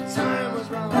just that the time was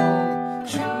wrong?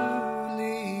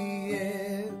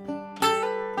 Juliet.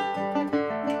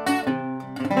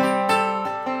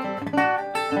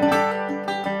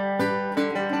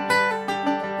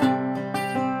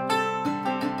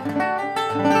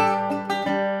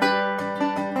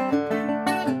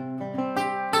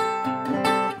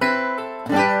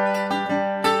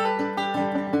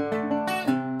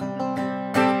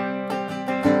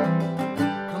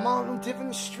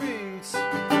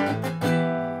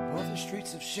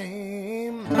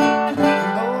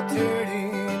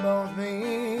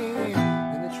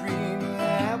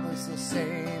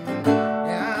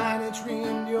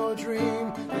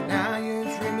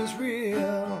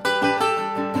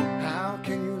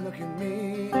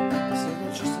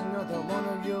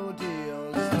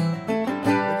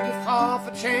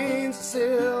 for chains of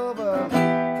silver,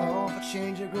 fall for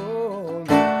change of gold,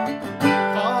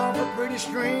 fall for pretty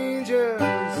strangers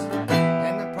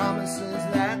and the promises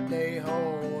that they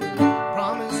hold.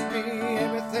 Promise me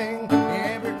everything,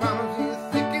 every promise you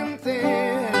thick and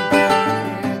thin.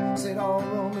 Yeah, said all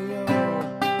Romeo,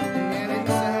 and I used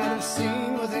to have a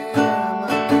scene with him.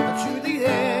 To the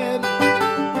end,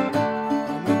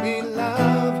 when we made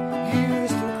love, you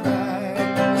used to cry.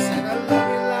 Said I love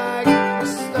you like the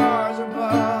stars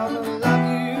above. I love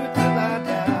you till I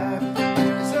die.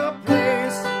 There's a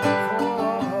place for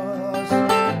us.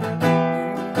 You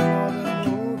know the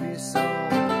movie song.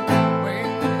 When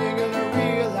you're gonna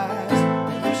realize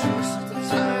that we should have the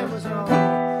time was wrong.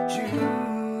 Juliet.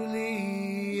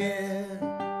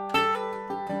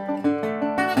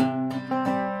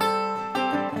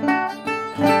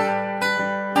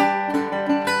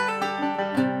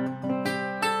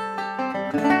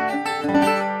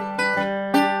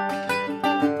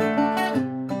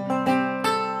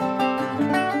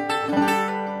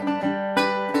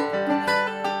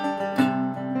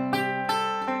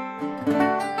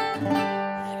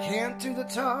 Can't do the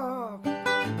talk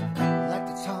like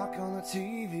the talk on the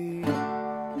TV.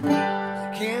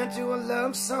 I can't do a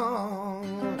love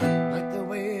song like the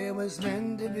way it was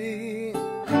meant to be.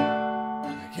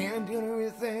 I can't do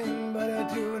everything, but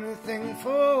I do anything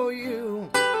for you.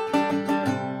 I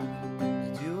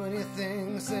do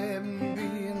anything except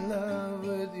be in love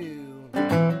with you.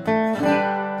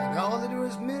 And all I do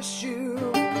is miss you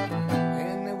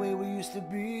and the way we used to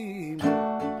be.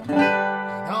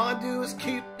 All I do is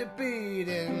keep the beat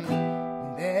in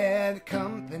bad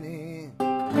company.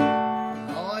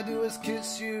 All I do is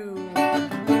kiss you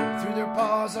through their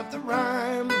paws up the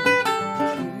rhyme. Do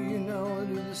you know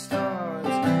do the stars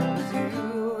with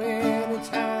you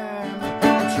anytime?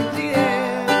 To the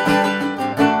end,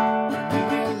 when we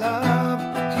made love,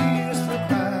 you used to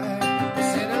cry. You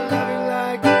said I love you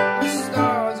like the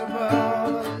stars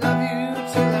above. I love you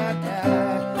till I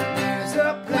die. There's a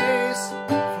place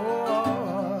for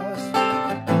us.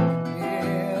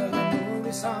 Yeah, the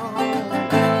movie song.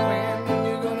 When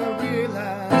you're gonna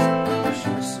realize you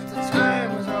should have said the time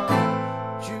was wrong.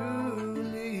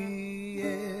 Juliet.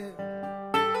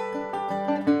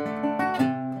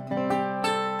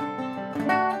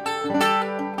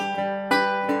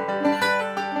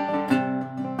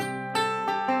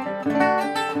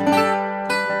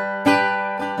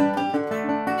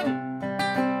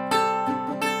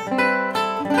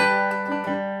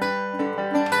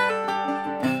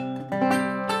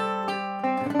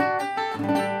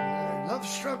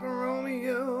 Love-struck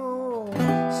Romeo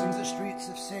sings the streets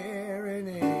of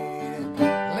serenade,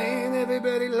 laying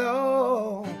everybody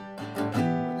low.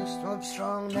 When this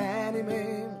love-strong man he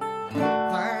made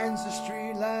finds the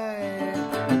street light,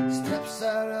 steps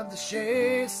out of the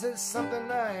shade, says something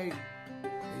like,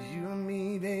 "You and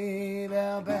me, babe,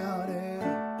 how about it?"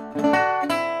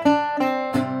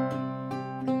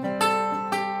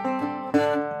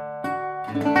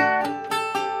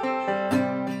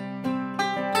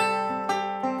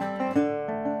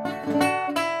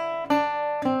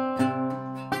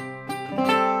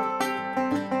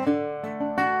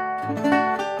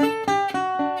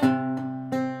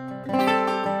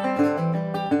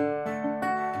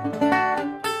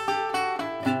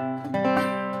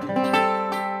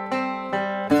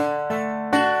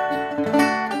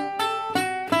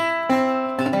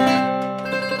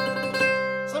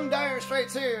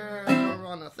 Here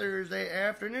on a Thursday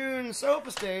afternoon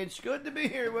sofa stage. Good to be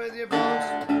here with you, folks.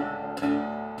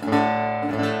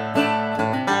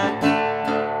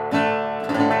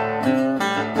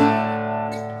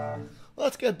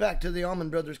 Let's get back to the Allman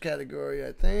Brothers category,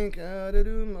 I think. On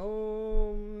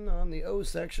the O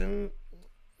section.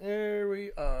 There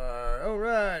we are. All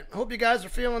right. Hope you guys are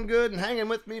feeling good and hanging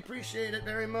with me. Appreciate it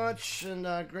very much. And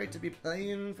great to be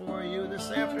playing for you this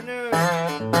afternoon.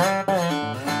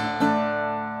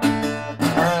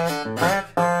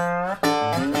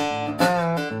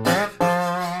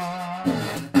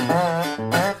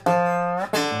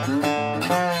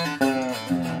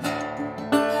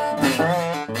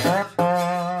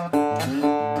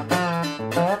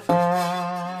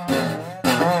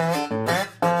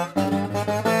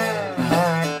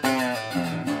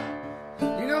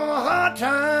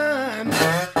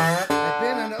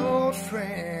 Been an old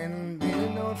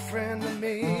friend to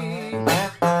me.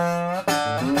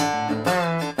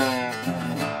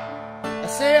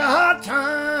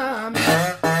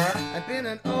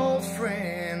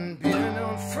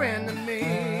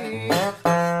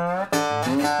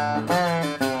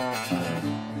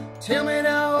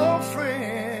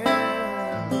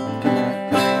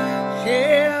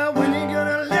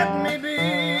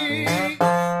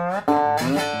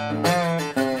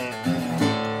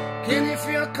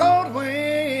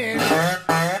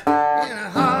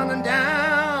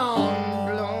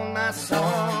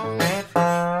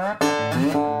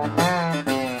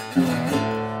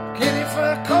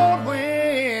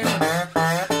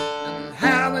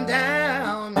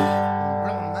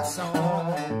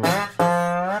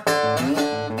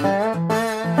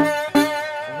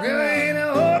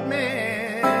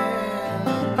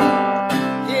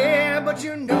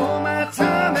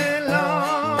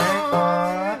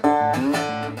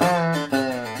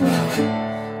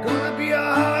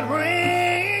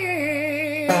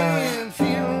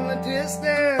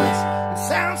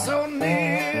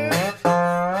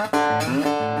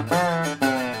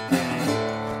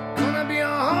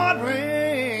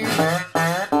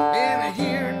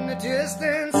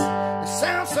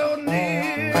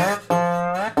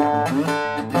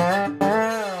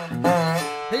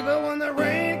 Oh, when the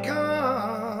rain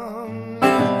comes,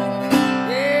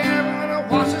 yeah, we're gonna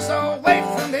wash us away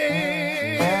from here.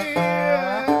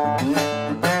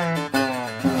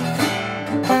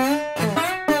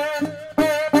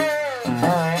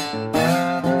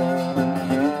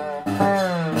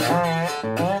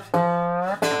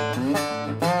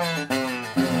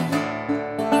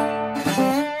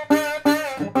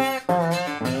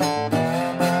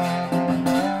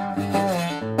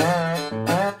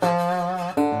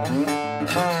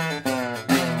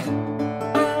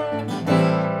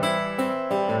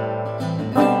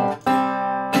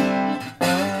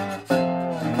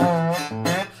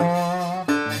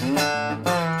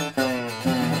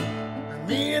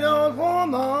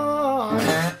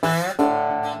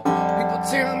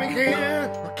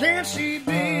 Can't she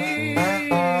be?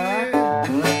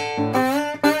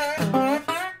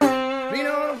 Being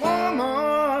a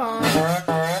woman.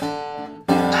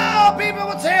 Oh, people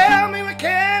will tell me, what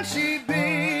can she be?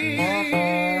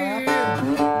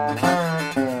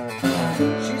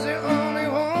 She's the only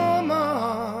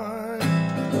woman,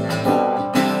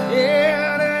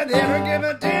 yeah, that ever gave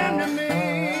a damn to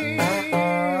me.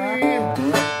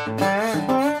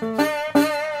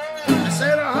 I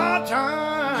said a hard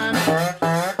time.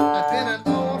 Been an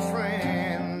old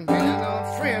friend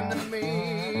to me.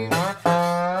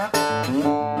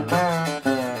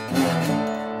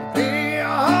 Be a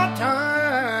hard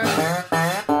time.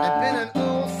 I've been an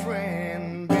old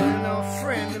friend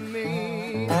to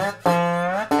me.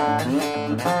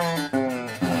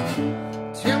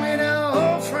 Tell me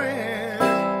now, old friend,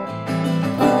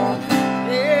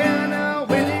 yeah, now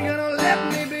when you gonna let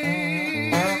me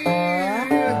be?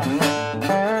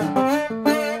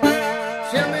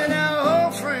 Tell me now,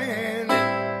 old friend,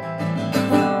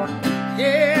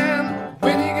 yeah,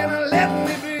 when you gonna let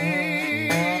me be?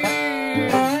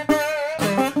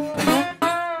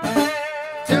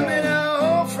 Tell me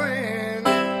now, old friend,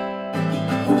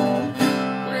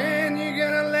 when you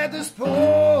gonna let this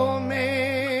poor man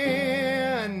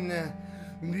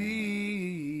be?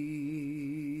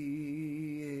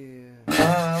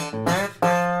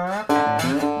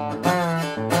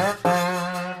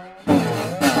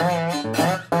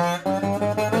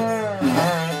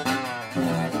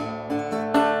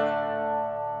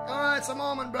 Some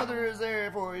Almond Brothers there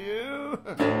for you.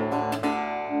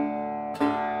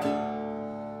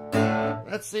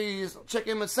 Let's see, check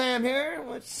in with Sam here.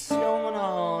 What's going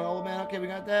on, old man? Okay, we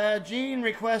got that. Gene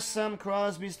requests some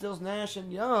Crosby, Stills, Nash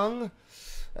and Young.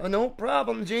 No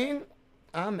problem, Gene.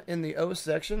 I'm in the O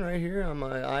section right here on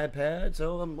my iPad,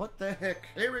 so what the heck?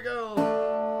 Here we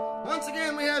go. Once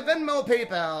again, we have Venmo,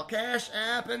 PayPal, Cash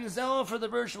App, and Zelle for the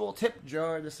virtual tip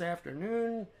jar this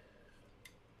afternoon.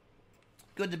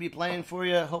 Good to be playing for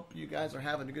you. Hope you guys are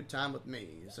having a good time with me.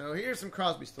 So here's some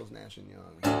Crosby, Stills, Nash and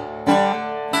Young.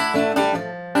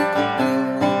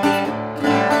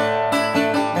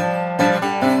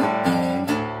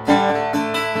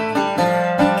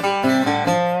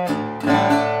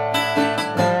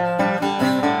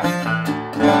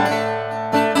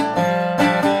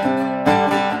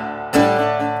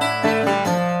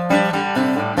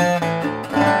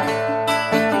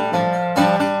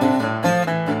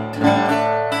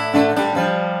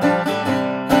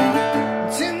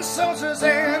 Soldiers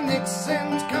and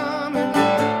Nixon's coming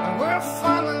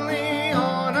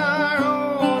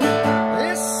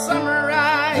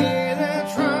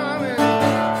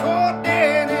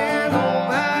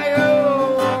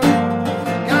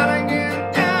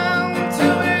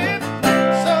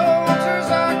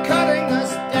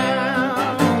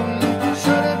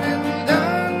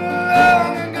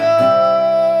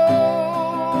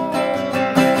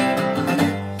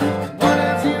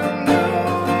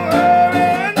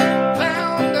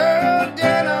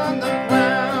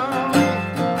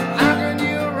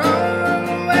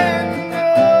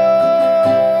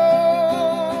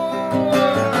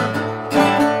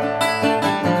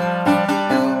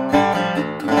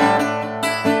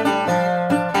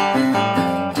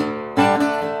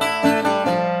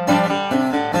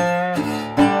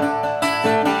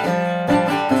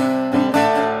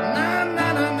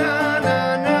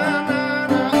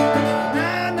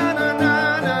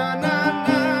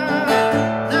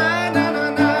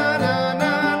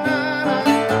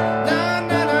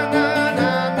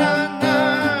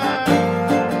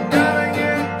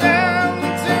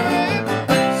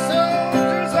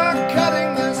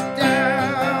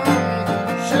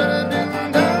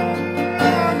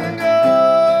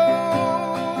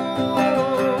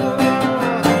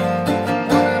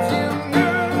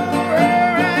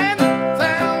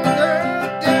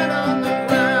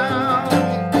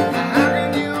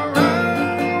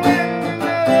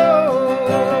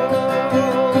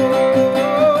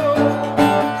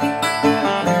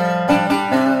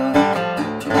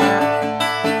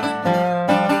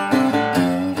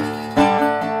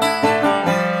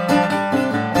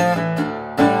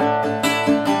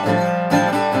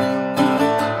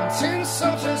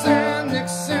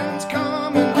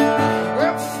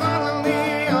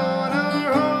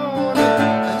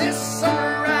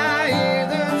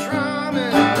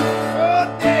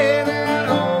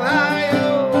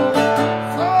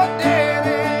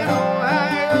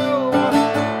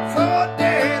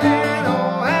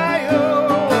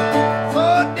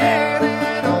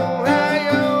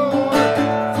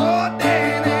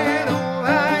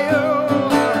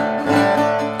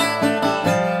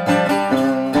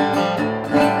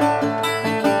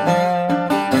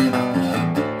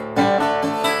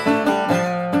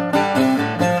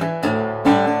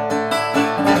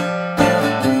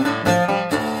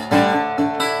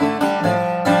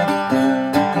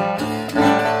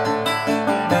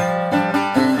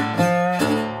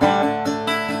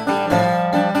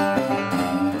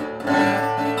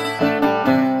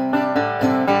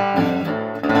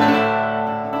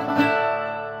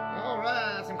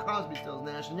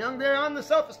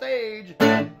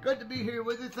stage. Good to be here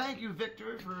with you. Thank you,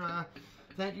 Victor, for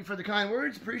thank you for the kind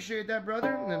words. Appreciate that,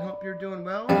 brother, and hope you're doing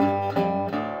well.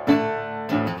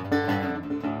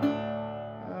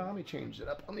 Let me change it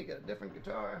up. Let me get a different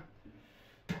guitar.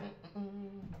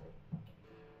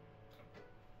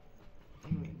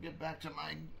 Get back to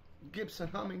my Gibson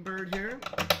Hummingbird here.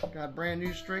 Got brand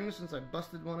new strings since I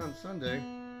busted one on Sunday.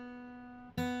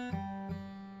 And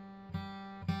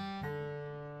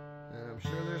I'm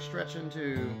sure they're stretching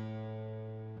too.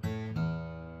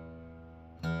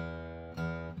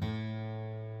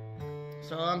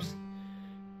 So I'm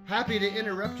happy to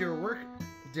interrupt your work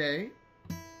day.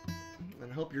 And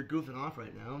I hope you're goofing off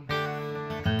right now.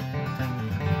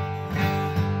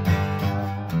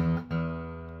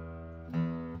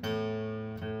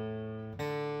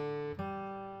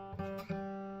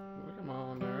 Come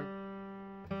on there.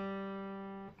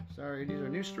 Sorry, these are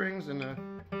new strings, and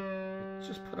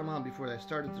just put them on before I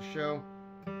started the show.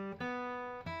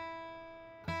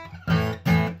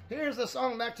 Here's the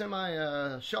song back to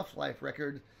my shelf life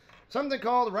record. Something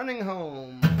called Running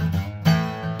Home.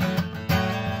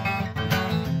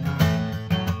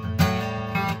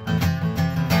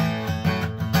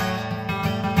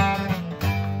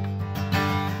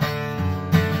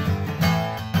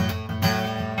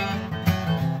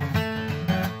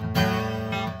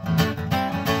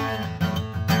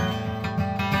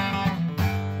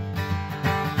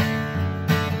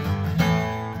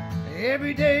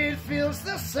 Every day it feels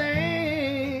the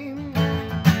same.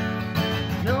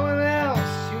 No one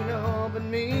else, you know, but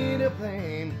me to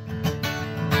blame.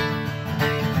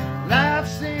 Life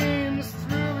seems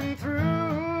through and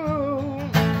through.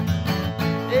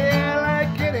 Yeah,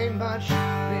 like it ain't much,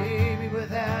 baby,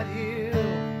 without you.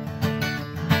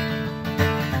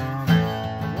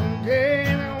 One day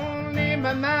I won't leave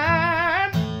my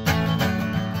mind.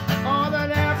 All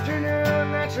that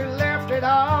afternoon that you left it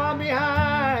all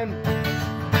behind.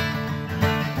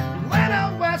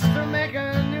 To make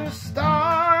a new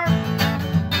start.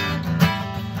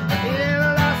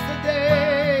 Yeah, that's the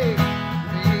day,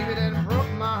 baby, that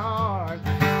broke my heart.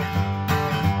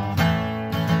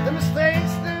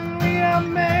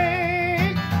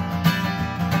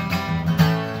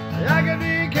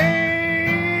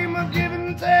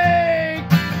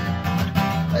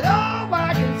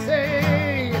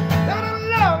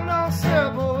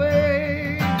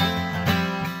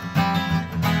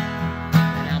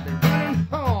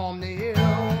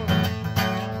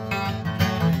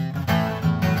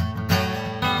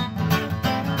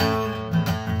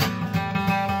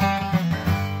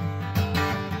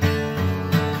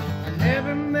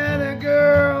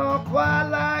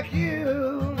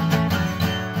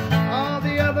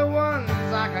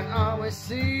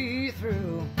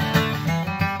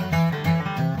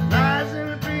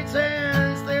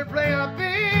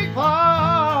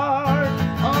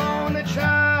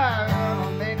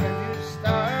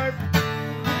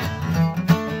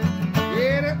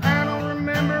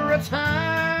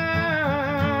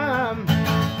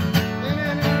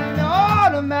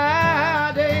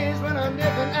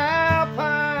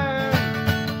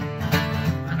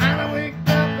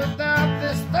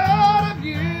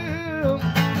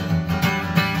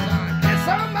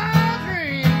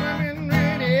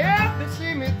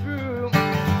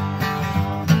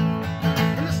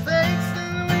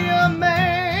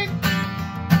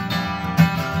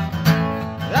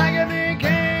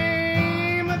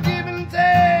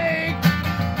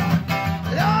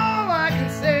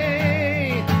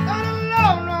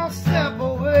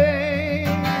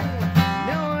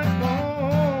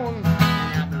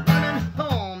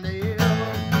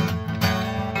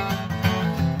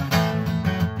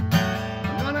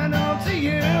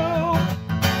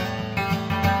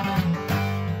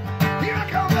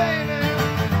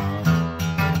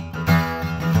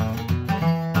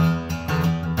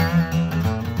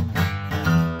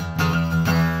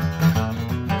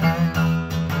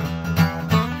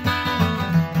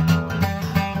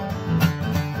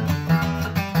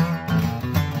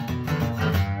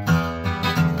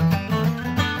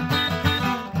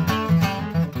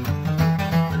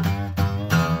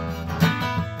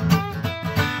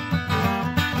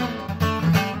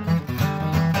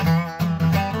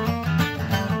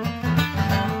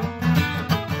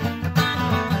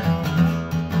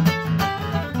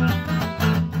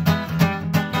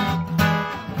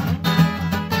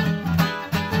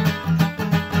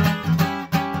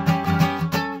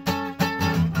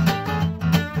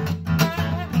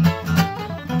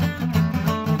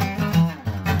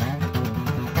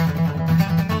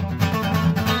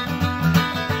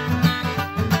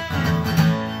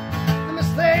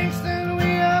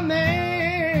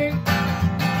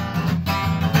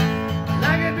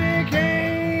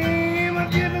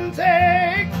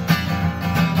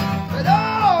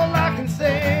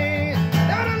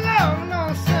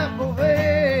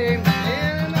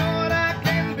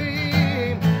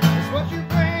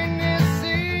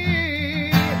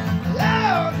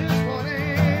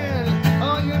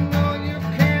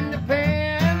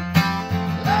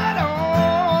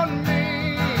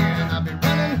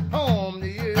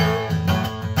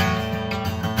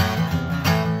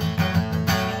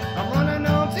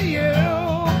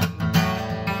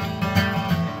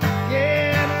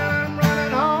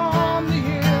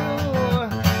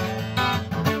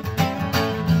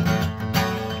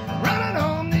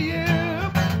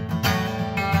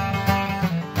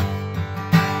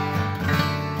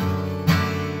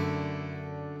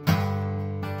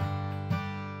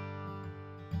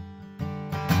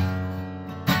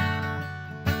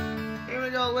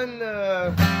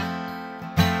 Linda.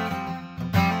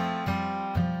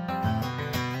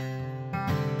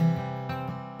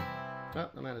 Oh,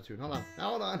 I'm out of tune.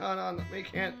 Hold on. We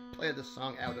can't play this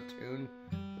song out of tune.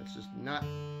 That's just not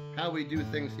how we do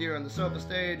things here on the sofa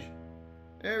stage.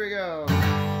 There we go.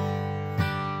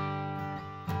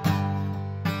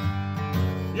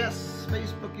 Yes,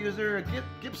 Facebook user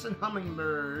Gibson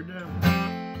Hummingbird.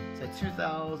 It's a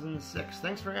 2006.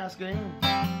 Thanks for asking.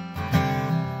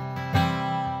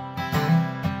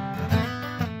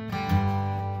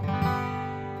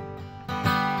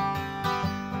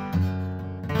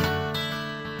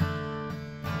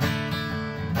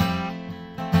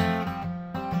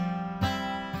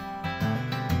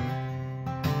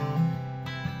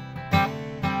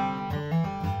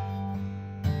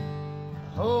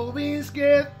 Always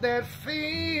get that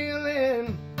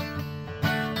feeling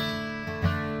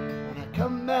when I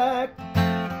come back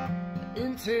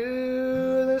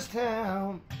into this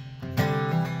town.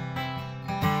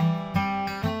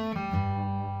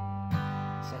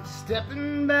 It's like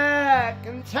stepping back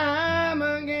in time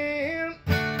again.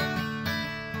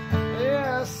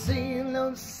 Yeah, I see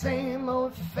those same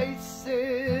old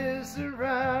faces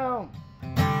around.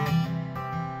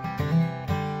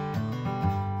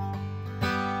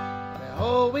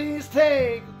 Always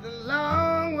take the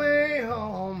long way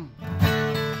home,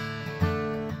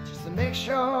 just to make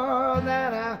sure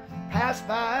that I pass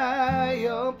by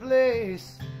your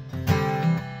place.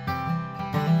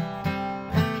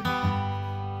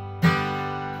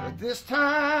 But this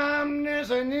time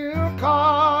there's a new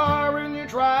car in your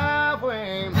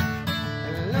driveway, and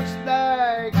it looks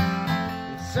like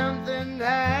something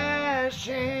has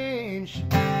changed.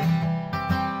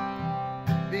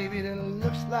 Baby, it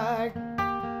looks like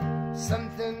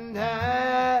something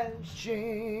has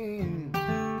changed.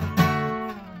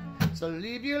 So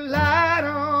leave your light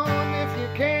on if you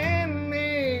can,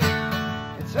 babe.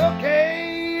 It's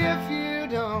okay if you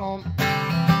don't.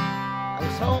 I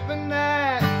was hoping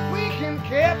that we can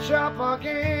catch up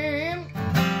again.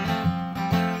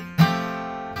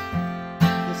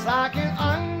 Yes, I can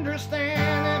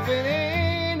understand if it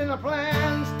ain't in the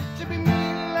plans to be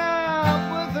meeting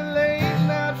up with a late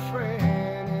night friend.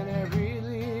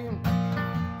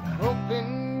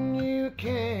 Hoping you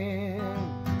can.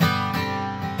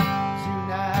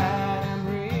 Tonight I'm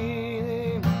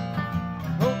really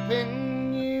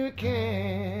hoping you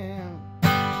can.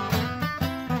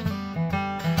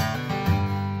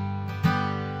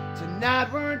 Tonight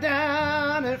we're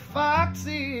down at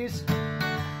Foxy's.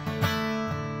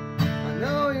 I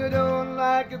know you don't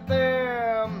like it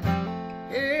there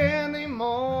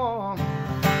anymore.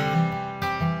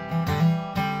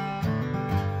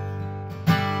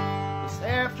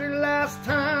 After last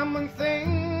time when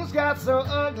things got so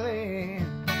ugly,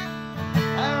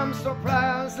 I'm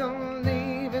surprised don't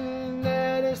even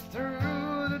let us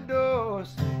through the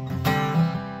doors.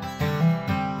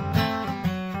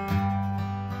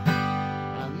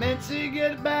 I meant to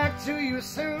get back to you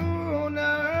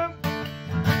sooner.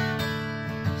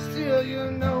 Still,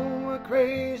 you know what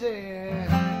crazy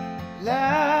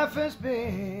life has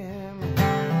been.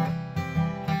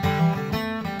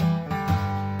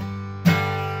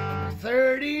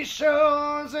 30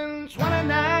 shows in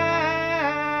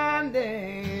 29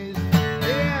 days,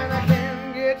 and I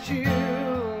can't get you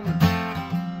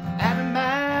out of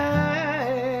my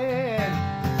head.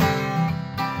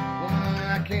 Woman,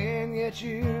 I can't get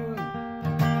you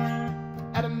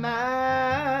out of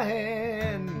my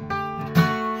head.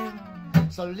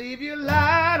 So leave your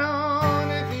light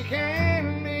on if you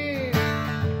can, babe.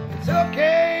 It's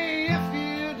okay if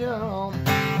you don't.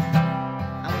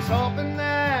 I was hoping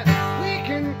that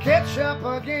catch up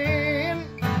again.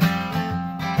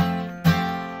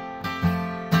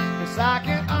 Cause I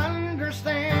can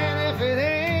understand if it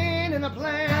ain't in the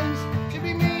plans to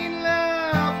be meeting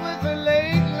up with a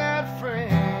late night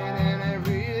friend. And I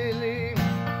really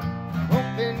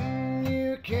hoping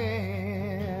you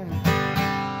can.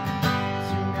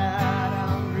 Tonight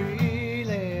I'm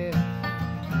really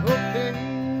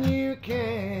hoping you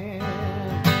can.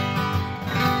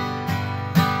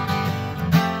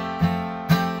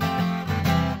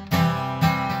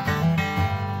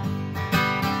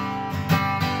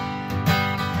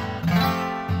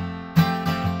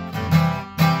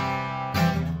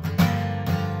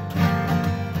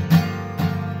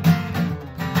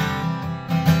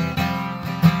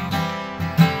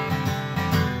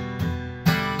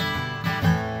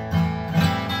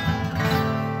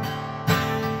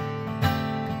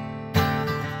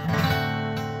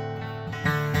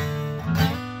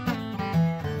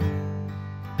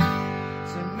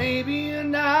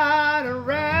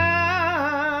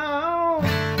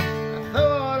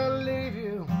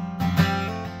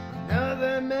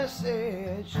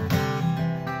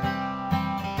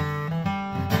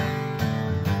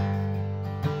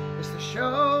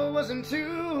 wasn't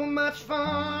too much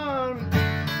fun.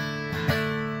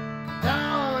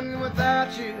 Down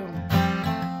without you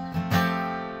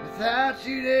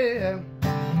there. But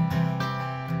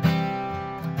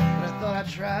I thought I'd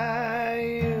try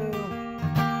you,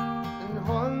 and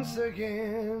once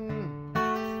again.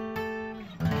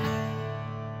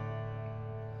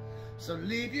 So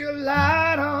leave your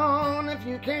light on if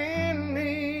you can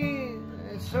leave.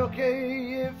 It's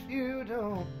okay if you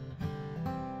don't.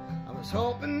 I was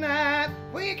hoping that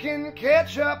we can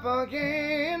catch up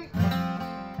again.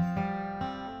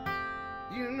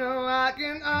 You know I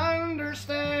can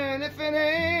understand if it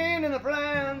ain't in the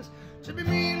plans to be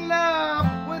me in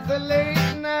love with a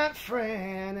late night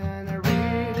friend. And I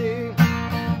really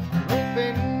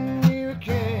hoping you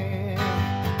can.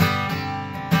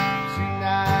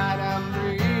 Tonight I'm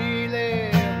really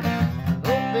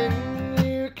hoping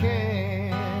you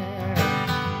can.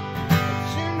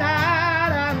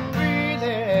 Tonight I'm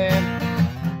really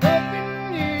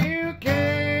hoping you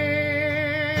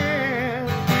can.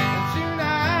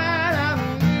 Tonight I'm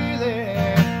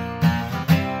really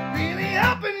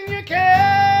hoping you can.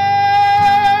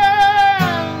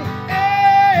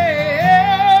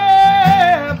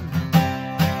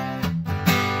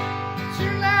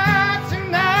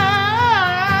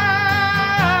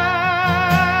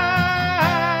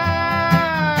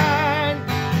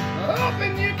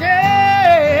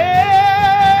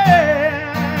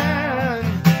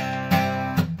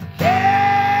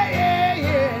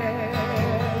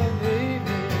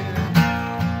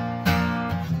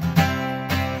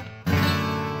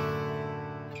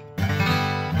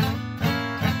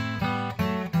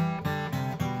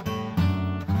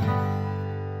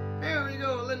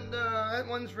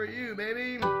 For you,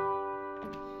 baby.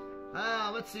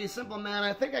 Let's see, Simple Man.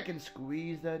 I think I can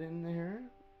squeeze that in there.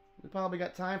 We probably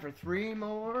got time for 3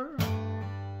 more.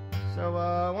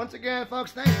 So, once again,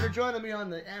 folks, thanks for joining me on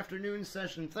the afternoon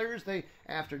session, Thursday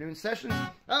afternoon session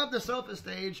of the Sofa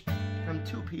Stage from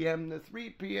 2 p.m. to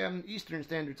 3 p.m. Eastern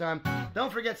Standard Time.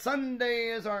 Don't forget, Sunday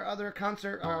is our other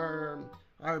concert,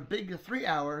 our big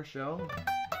 3-hour show.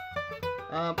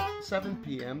 7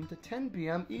 p.m. to 10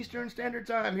 p.m. Eastern Standard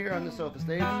Time here on the Sofa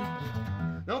Stage.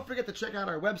 Don't forget to check out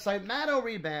our website,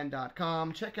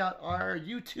 MattOReeBand.com. Check out our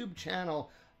YouTube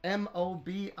channel, MOB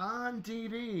on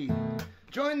TV.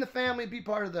 Join the family, be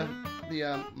part of the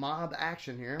mob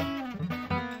action here. I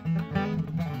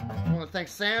want to thank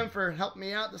Sam for helping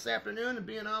me out this afternoon and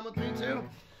being on with me too.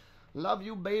 Love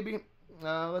you, baby.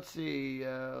 Let's see.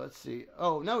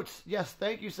 Oh, notes. Yes,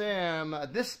 thank you, Sam.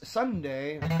 This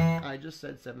Sunday, I just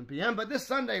said 7 p.m., but this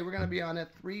Sunday we're going to be on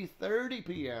at 3:30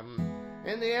 p.m.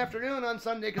 in the afternoon on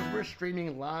Sunday because we're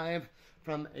streaming live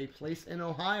from a place in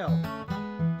Ohio.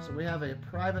 So we have a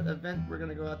private event we're going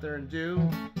to go out there and do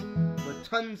with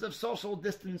tons of social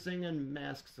distancing and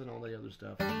masks and all the other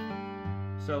stuff.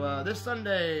 So this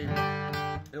Sunday,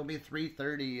 it'll be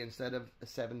 3:30 instead of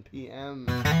 7 p.m.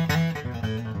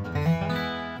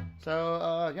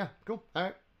 So, yeah, cool. All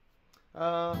right.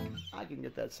 I can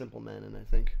get that Simple Man in, I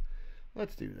think.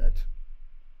 Let's do that.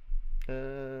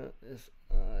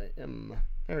 S-I-M.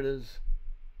 There it is.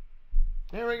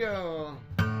 Here we go.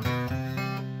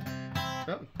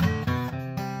 Oh.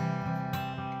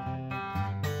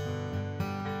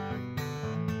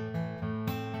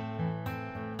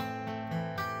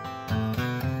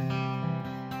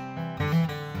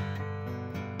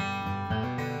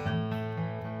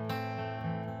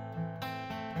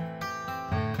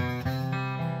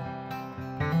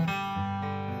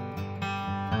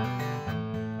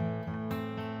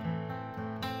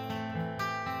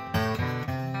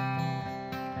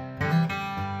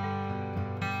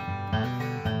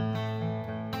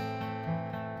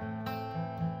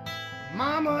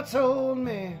 Mama told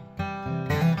me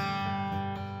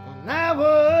when I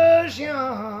was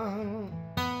young,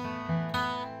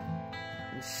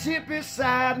 sit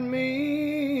beside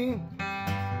me,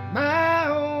 my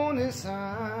only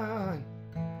son.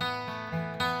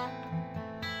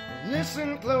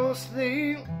 Listen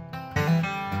closely to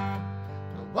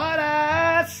what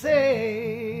I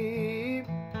say.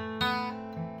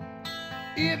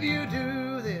 If you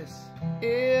do this,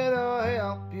 it'll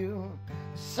help you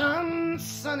some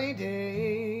sunny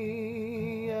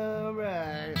day. All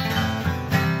right.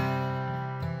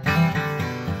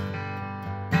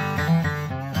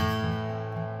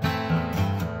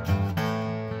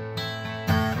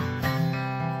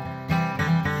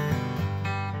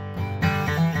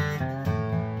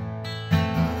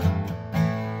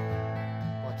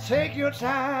 Well, take your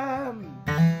time.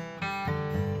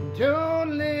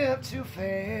 Don't live too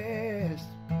fast.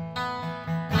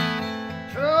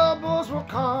 Troubles will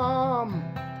come,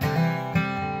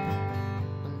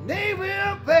 and they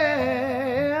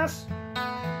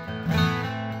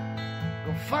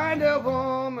find a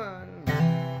woman,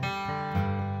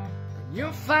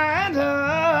 you'll find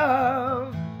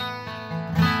love.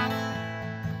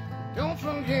 Don't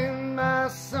forget, my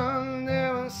son,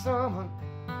 there is someone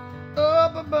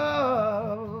up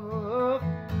above.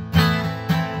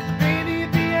 Baby,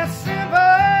 be a simple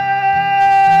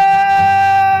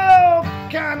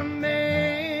kind of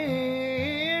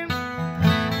man.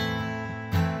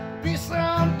 Be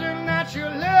something that you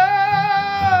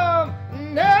love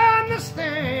and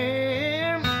understand.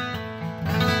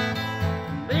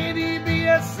 Baby, be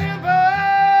a simple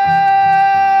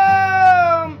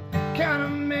kind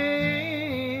of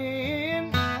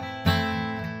man.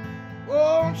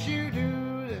 Won't you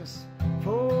do this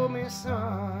for me,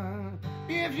 son,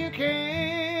 if you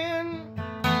can?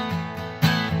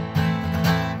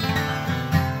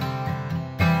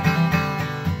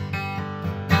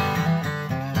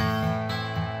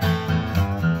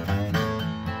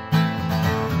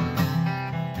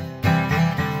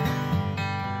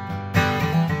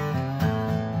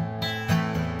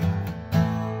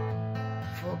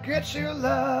 Forget your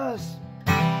lust,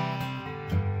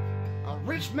 a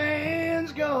rich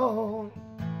man's gold.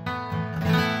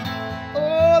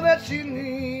 All that you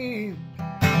need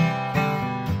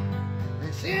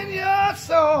is in your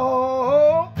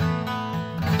soul.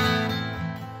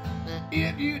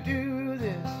 If you do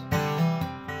this,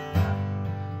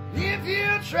 if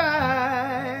you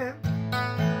try,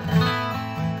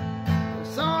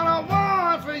 that's all I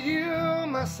want for you,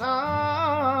 my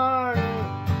son.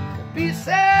 Be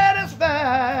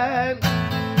satisfied,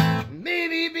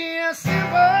 maybe be a simple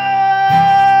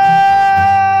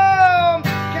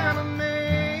kind of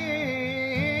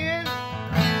man.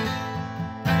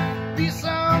 Be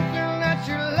something that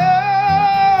you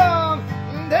love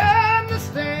and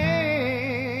understand.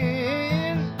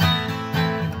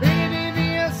 Baby,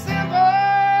 be a simple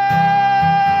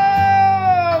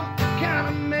kind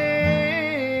of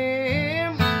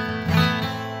man.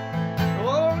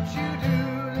 Won't you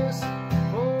do this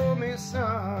for me,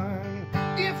 son,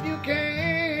 if you can?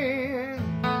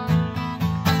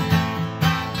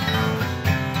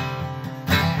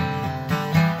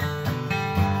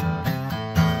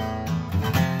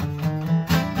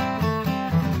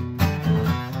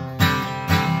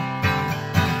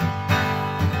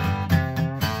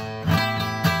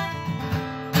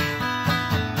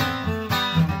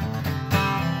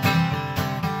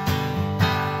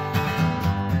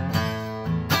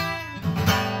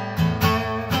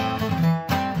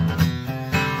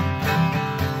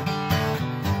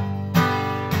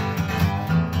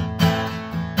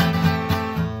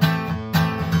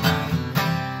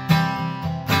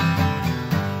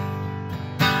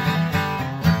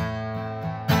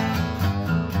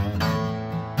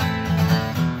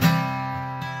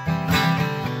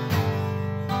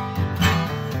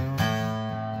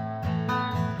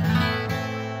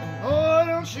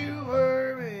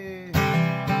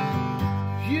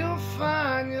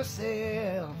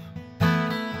 Yourself,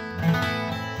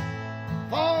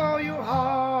 follow your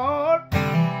heart,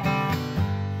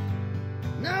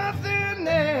 nothing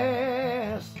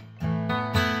less.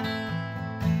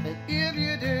 And if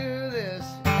you do this,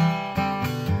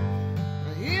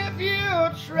 if you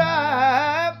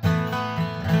try,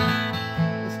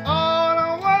 it's all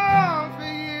I want for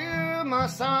you, my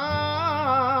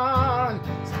son.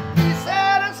 So be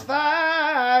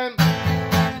satisfied,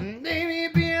 maybe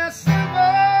be a simple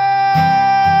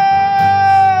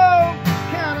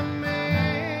kind of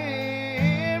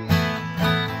man.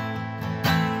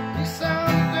 Be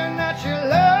something that you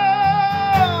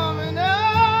love and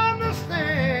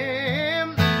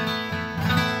understand.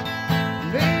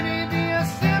 Baby, be a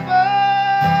simple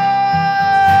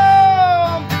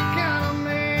kind of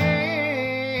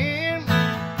man.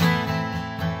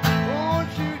 Won't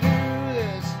you do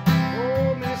this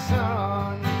for me,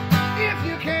 son, if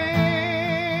you can?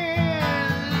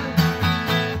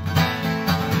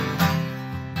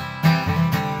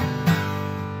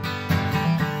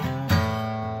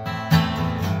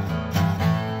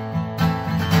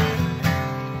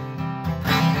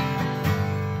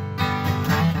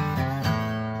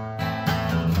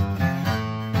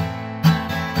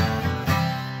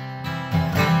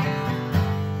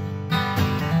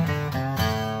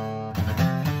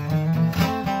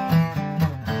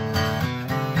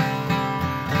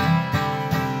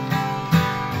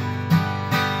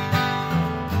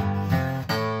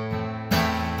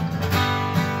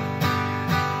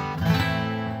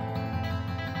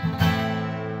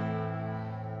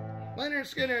 Leonard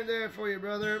Skinner there for you,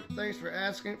 brother. Thanks for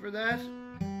asking for that.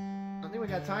 I think we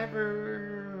got time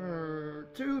for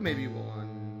two, maybe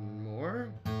one more.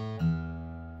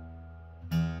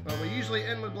 But we usually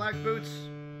end with Black Boots.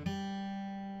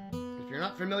 you're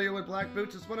not familiar with Black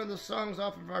Boots, it's one of the songs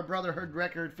off of our Brotherhood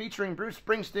record featuring Bruce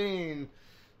Springsteen.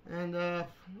 And,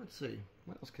 let's see.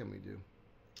 What else can we do?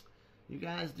 You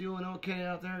guys doing okay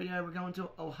out there? Yeah, we're going to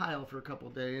Ohio for a couple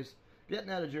days.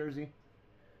 Getting out of Jersey.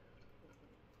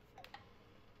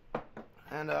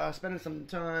 And, spending some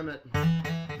time at...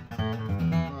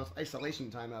 Well, it's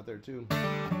isolation time out there, too.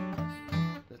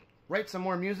 Write some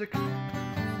more music.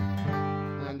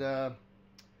 And,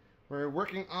 we're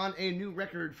working on a new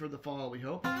record for the fall, we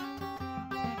hope.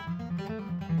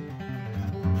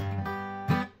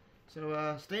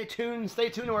 So stay tuned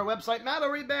to our website,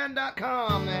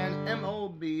 MattOReeBand.com, and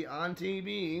MOB on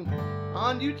TV,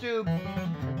 on YouTube.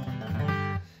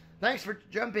 Thanks for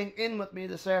jumping in with me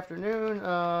this afternoon.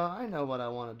 I know what I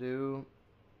want to do.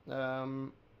 I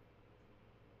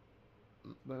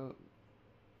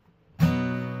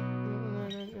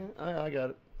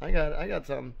got it. I got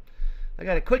something. I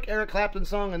got a quick Eric Clapton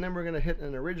song, and then we're going to hit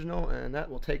an original, and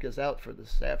that will take us out for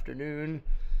this afternoon.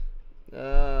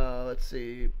 Let's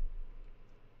see.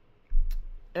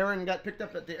 Aaron got picked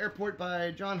up at the airport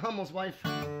by John Hummel's wife,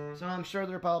 so I'm sure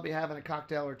they're probably having a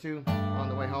cocktail or two on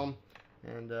the way home.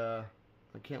 And I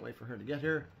can't wait for her to get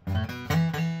here.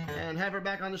 And have her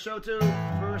back on the show, too,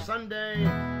 for Sunday.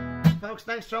 Folks,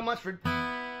 thanks so much for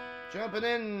jumping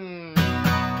in.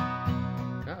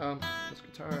 Uh-oh, this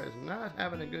guitar is not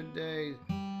having a good day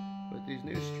with these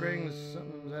new strings.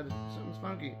 Something's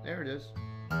funky. There it is.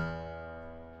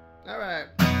 All right.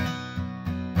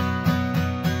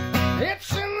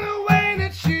 It's in the way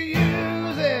that you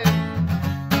use it.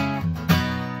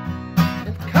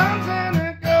 It comes and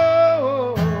it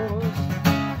goes.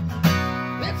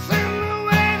 It's in the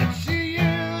way that you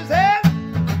use it.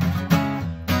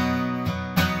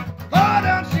 Oh,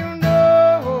 don't you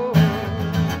know?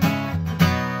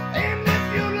 And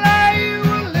if you lie, you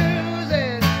will lose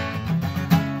it.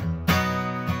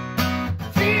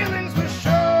 Feelings will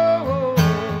show.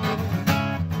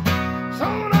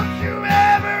 So don't you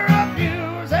ever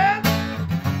abuse it.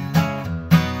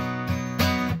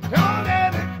 Don't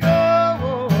let it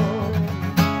go.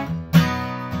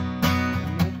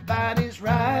 Nobody's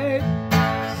right,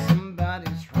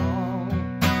 somebody's wrong.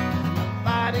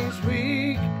 Nobody's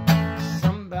weak,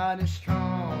 somebody's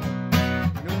strong.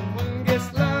 No one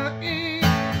gets lucky,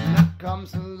 luck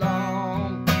comes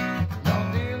along.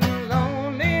 You're feeling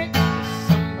lonely,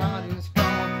 somebody's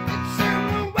gone. It's in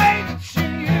the way that you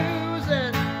use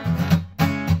it.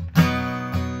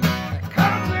 It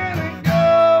comes and it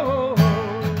goes.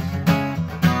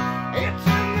 It's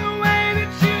in the way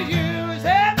that you use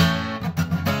it.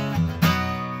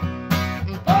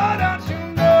 Oh, don't you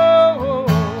know?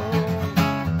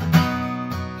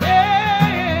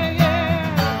 Yeah, yeah.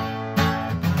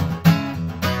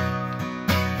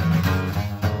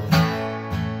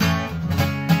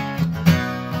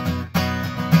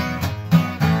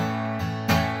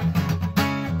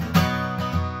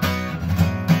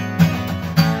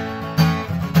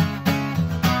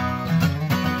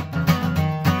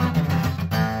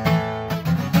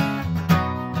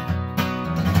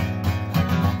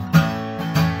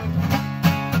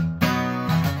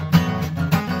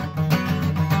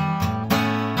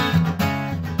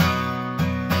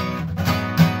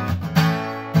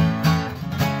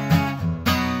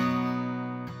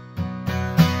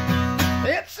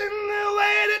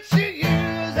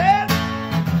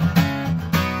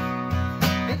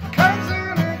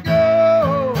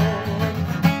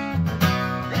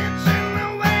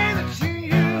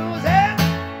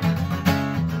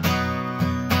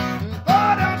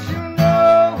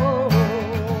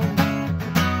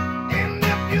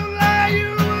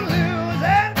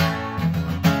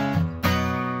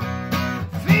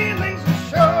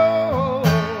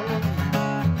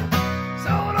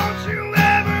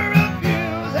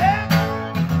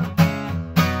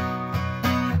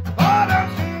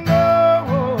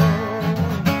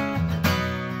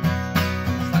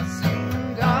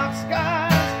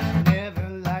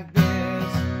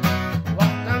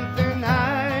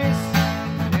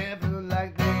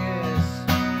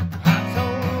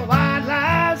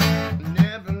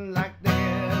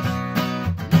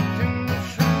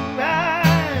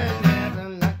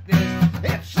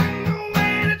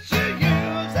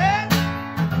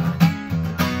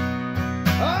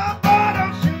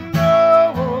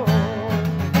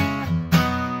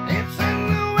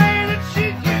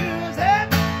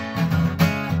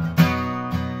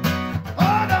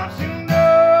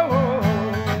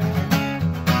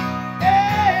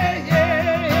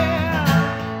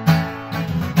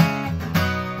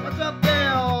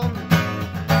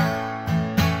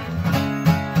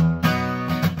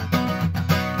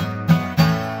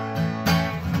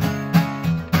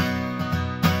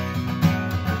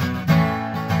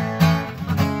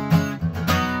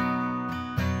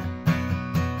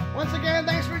 Once again,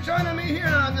 thanks for joining me here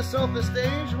on the Sofa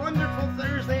Stage. Wonderful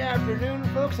Thursday afternoon,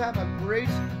 folks. Have a great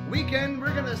weekend.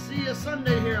 We're going to see you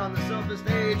Sunday here on the Sofa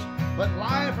Stage, but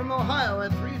live from Ohio at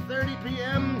 3:30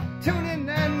 p.m. Tune in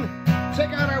then.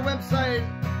 Check out our website,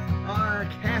 our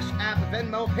Cash App,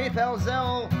 Venmo, PayPal,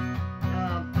 Zelle,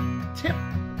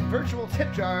 virtual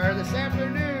tip jar this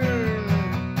afternoon.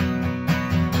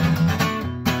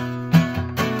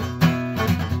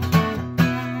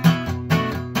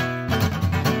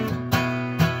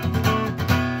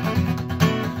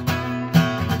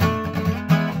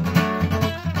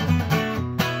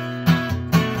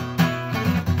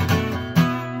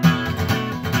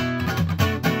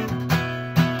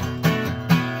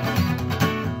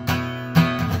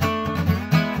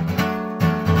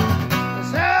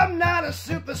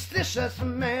 Superstitious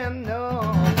man,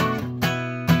 no.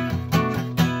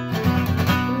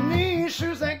 These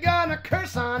shoes ain't got a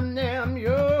curse on them,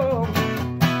 yo.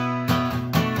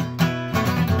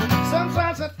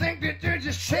 Sometimes I think that they're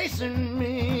just chasing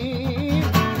me.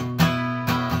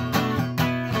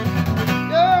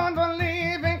 Don't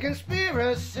believe in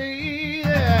conspiracy.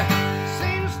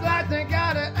 Seems like they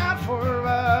got it out for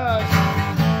us.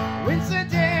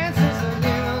 Coincidence is a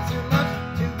little too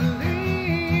much to believe.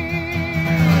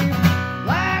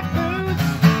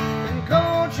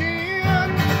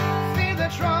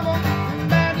 Trouble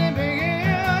that it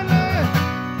began.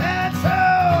 That's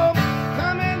all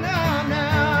coming on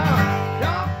now.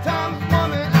 Dark times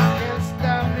woman, I can't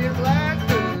stop these black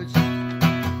boots.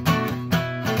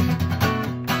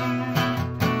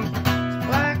 It's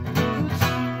black boots.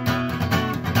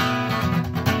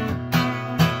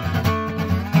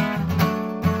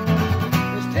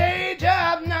 This day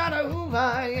job not a who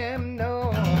I am,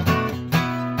 no.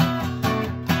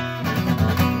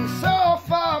 So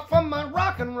far from my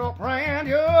rock and roll brand,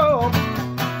 yo.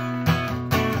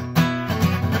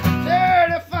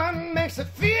 Dirty fun makes it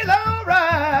feel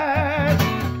alright.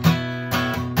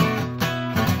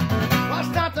 Why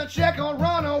stop to check or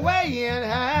run away and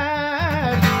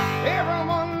hide?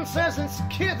 Everyone says it's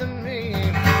killing me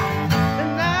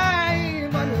tonight,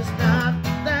 but it's not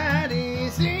that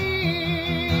easy.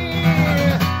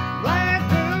 Black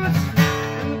boots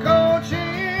and cold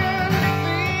chin,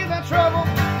 feel the trouble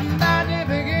that it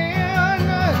begins.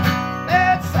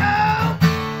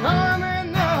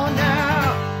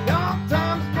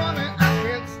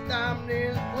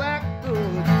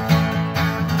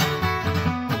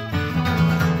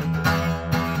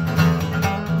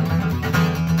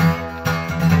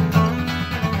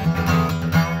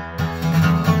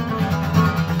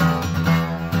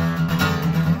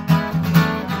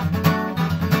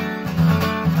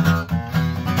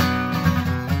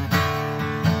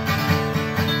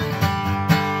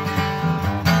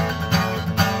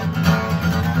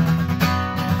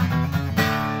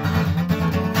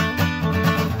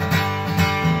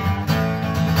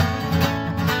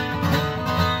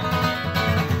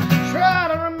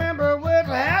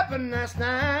 Last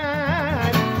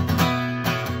night,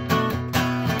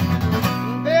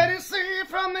 Betty see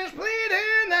from his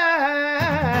bleeding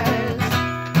eyes,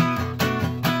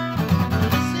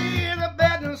 see the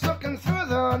badness looking through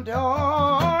the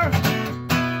door.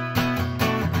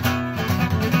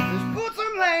 His boots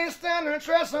are laced and her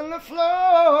dress on the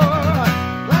floor.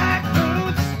 Black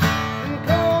boots and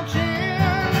cold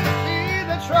chin, see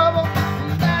the trouble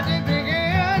that it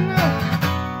began.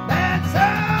 That's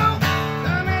all.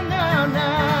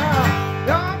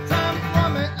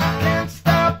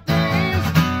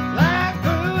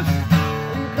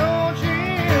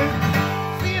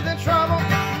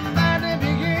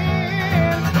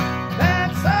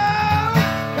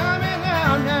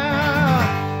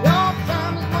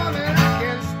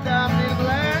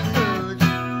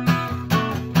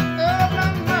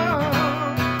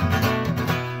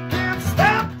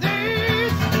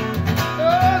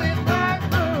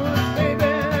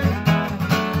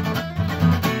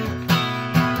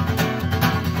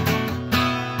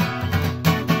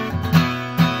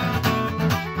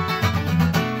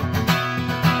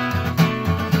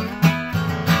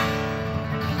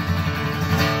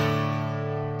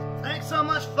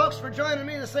 Joining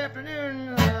me this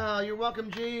afternoon. You're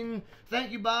welcome, Gene.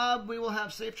 Thank you, Bob. We will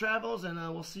have safe travels, and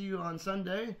we'll see you on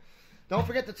Sunday. Don't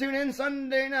forget to tune in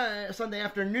Sunday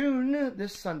afternoon,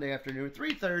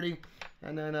 3:30,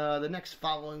 and then the next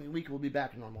following week we'll be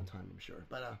back in normal time, I'm sure.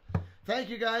 But thank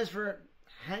you guys for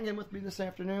hanging with me this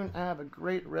afternoon. Have a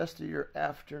great rest of your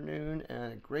afternoon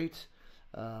and a great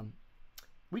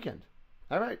weekend.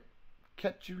 All right,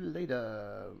 catch you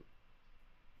later.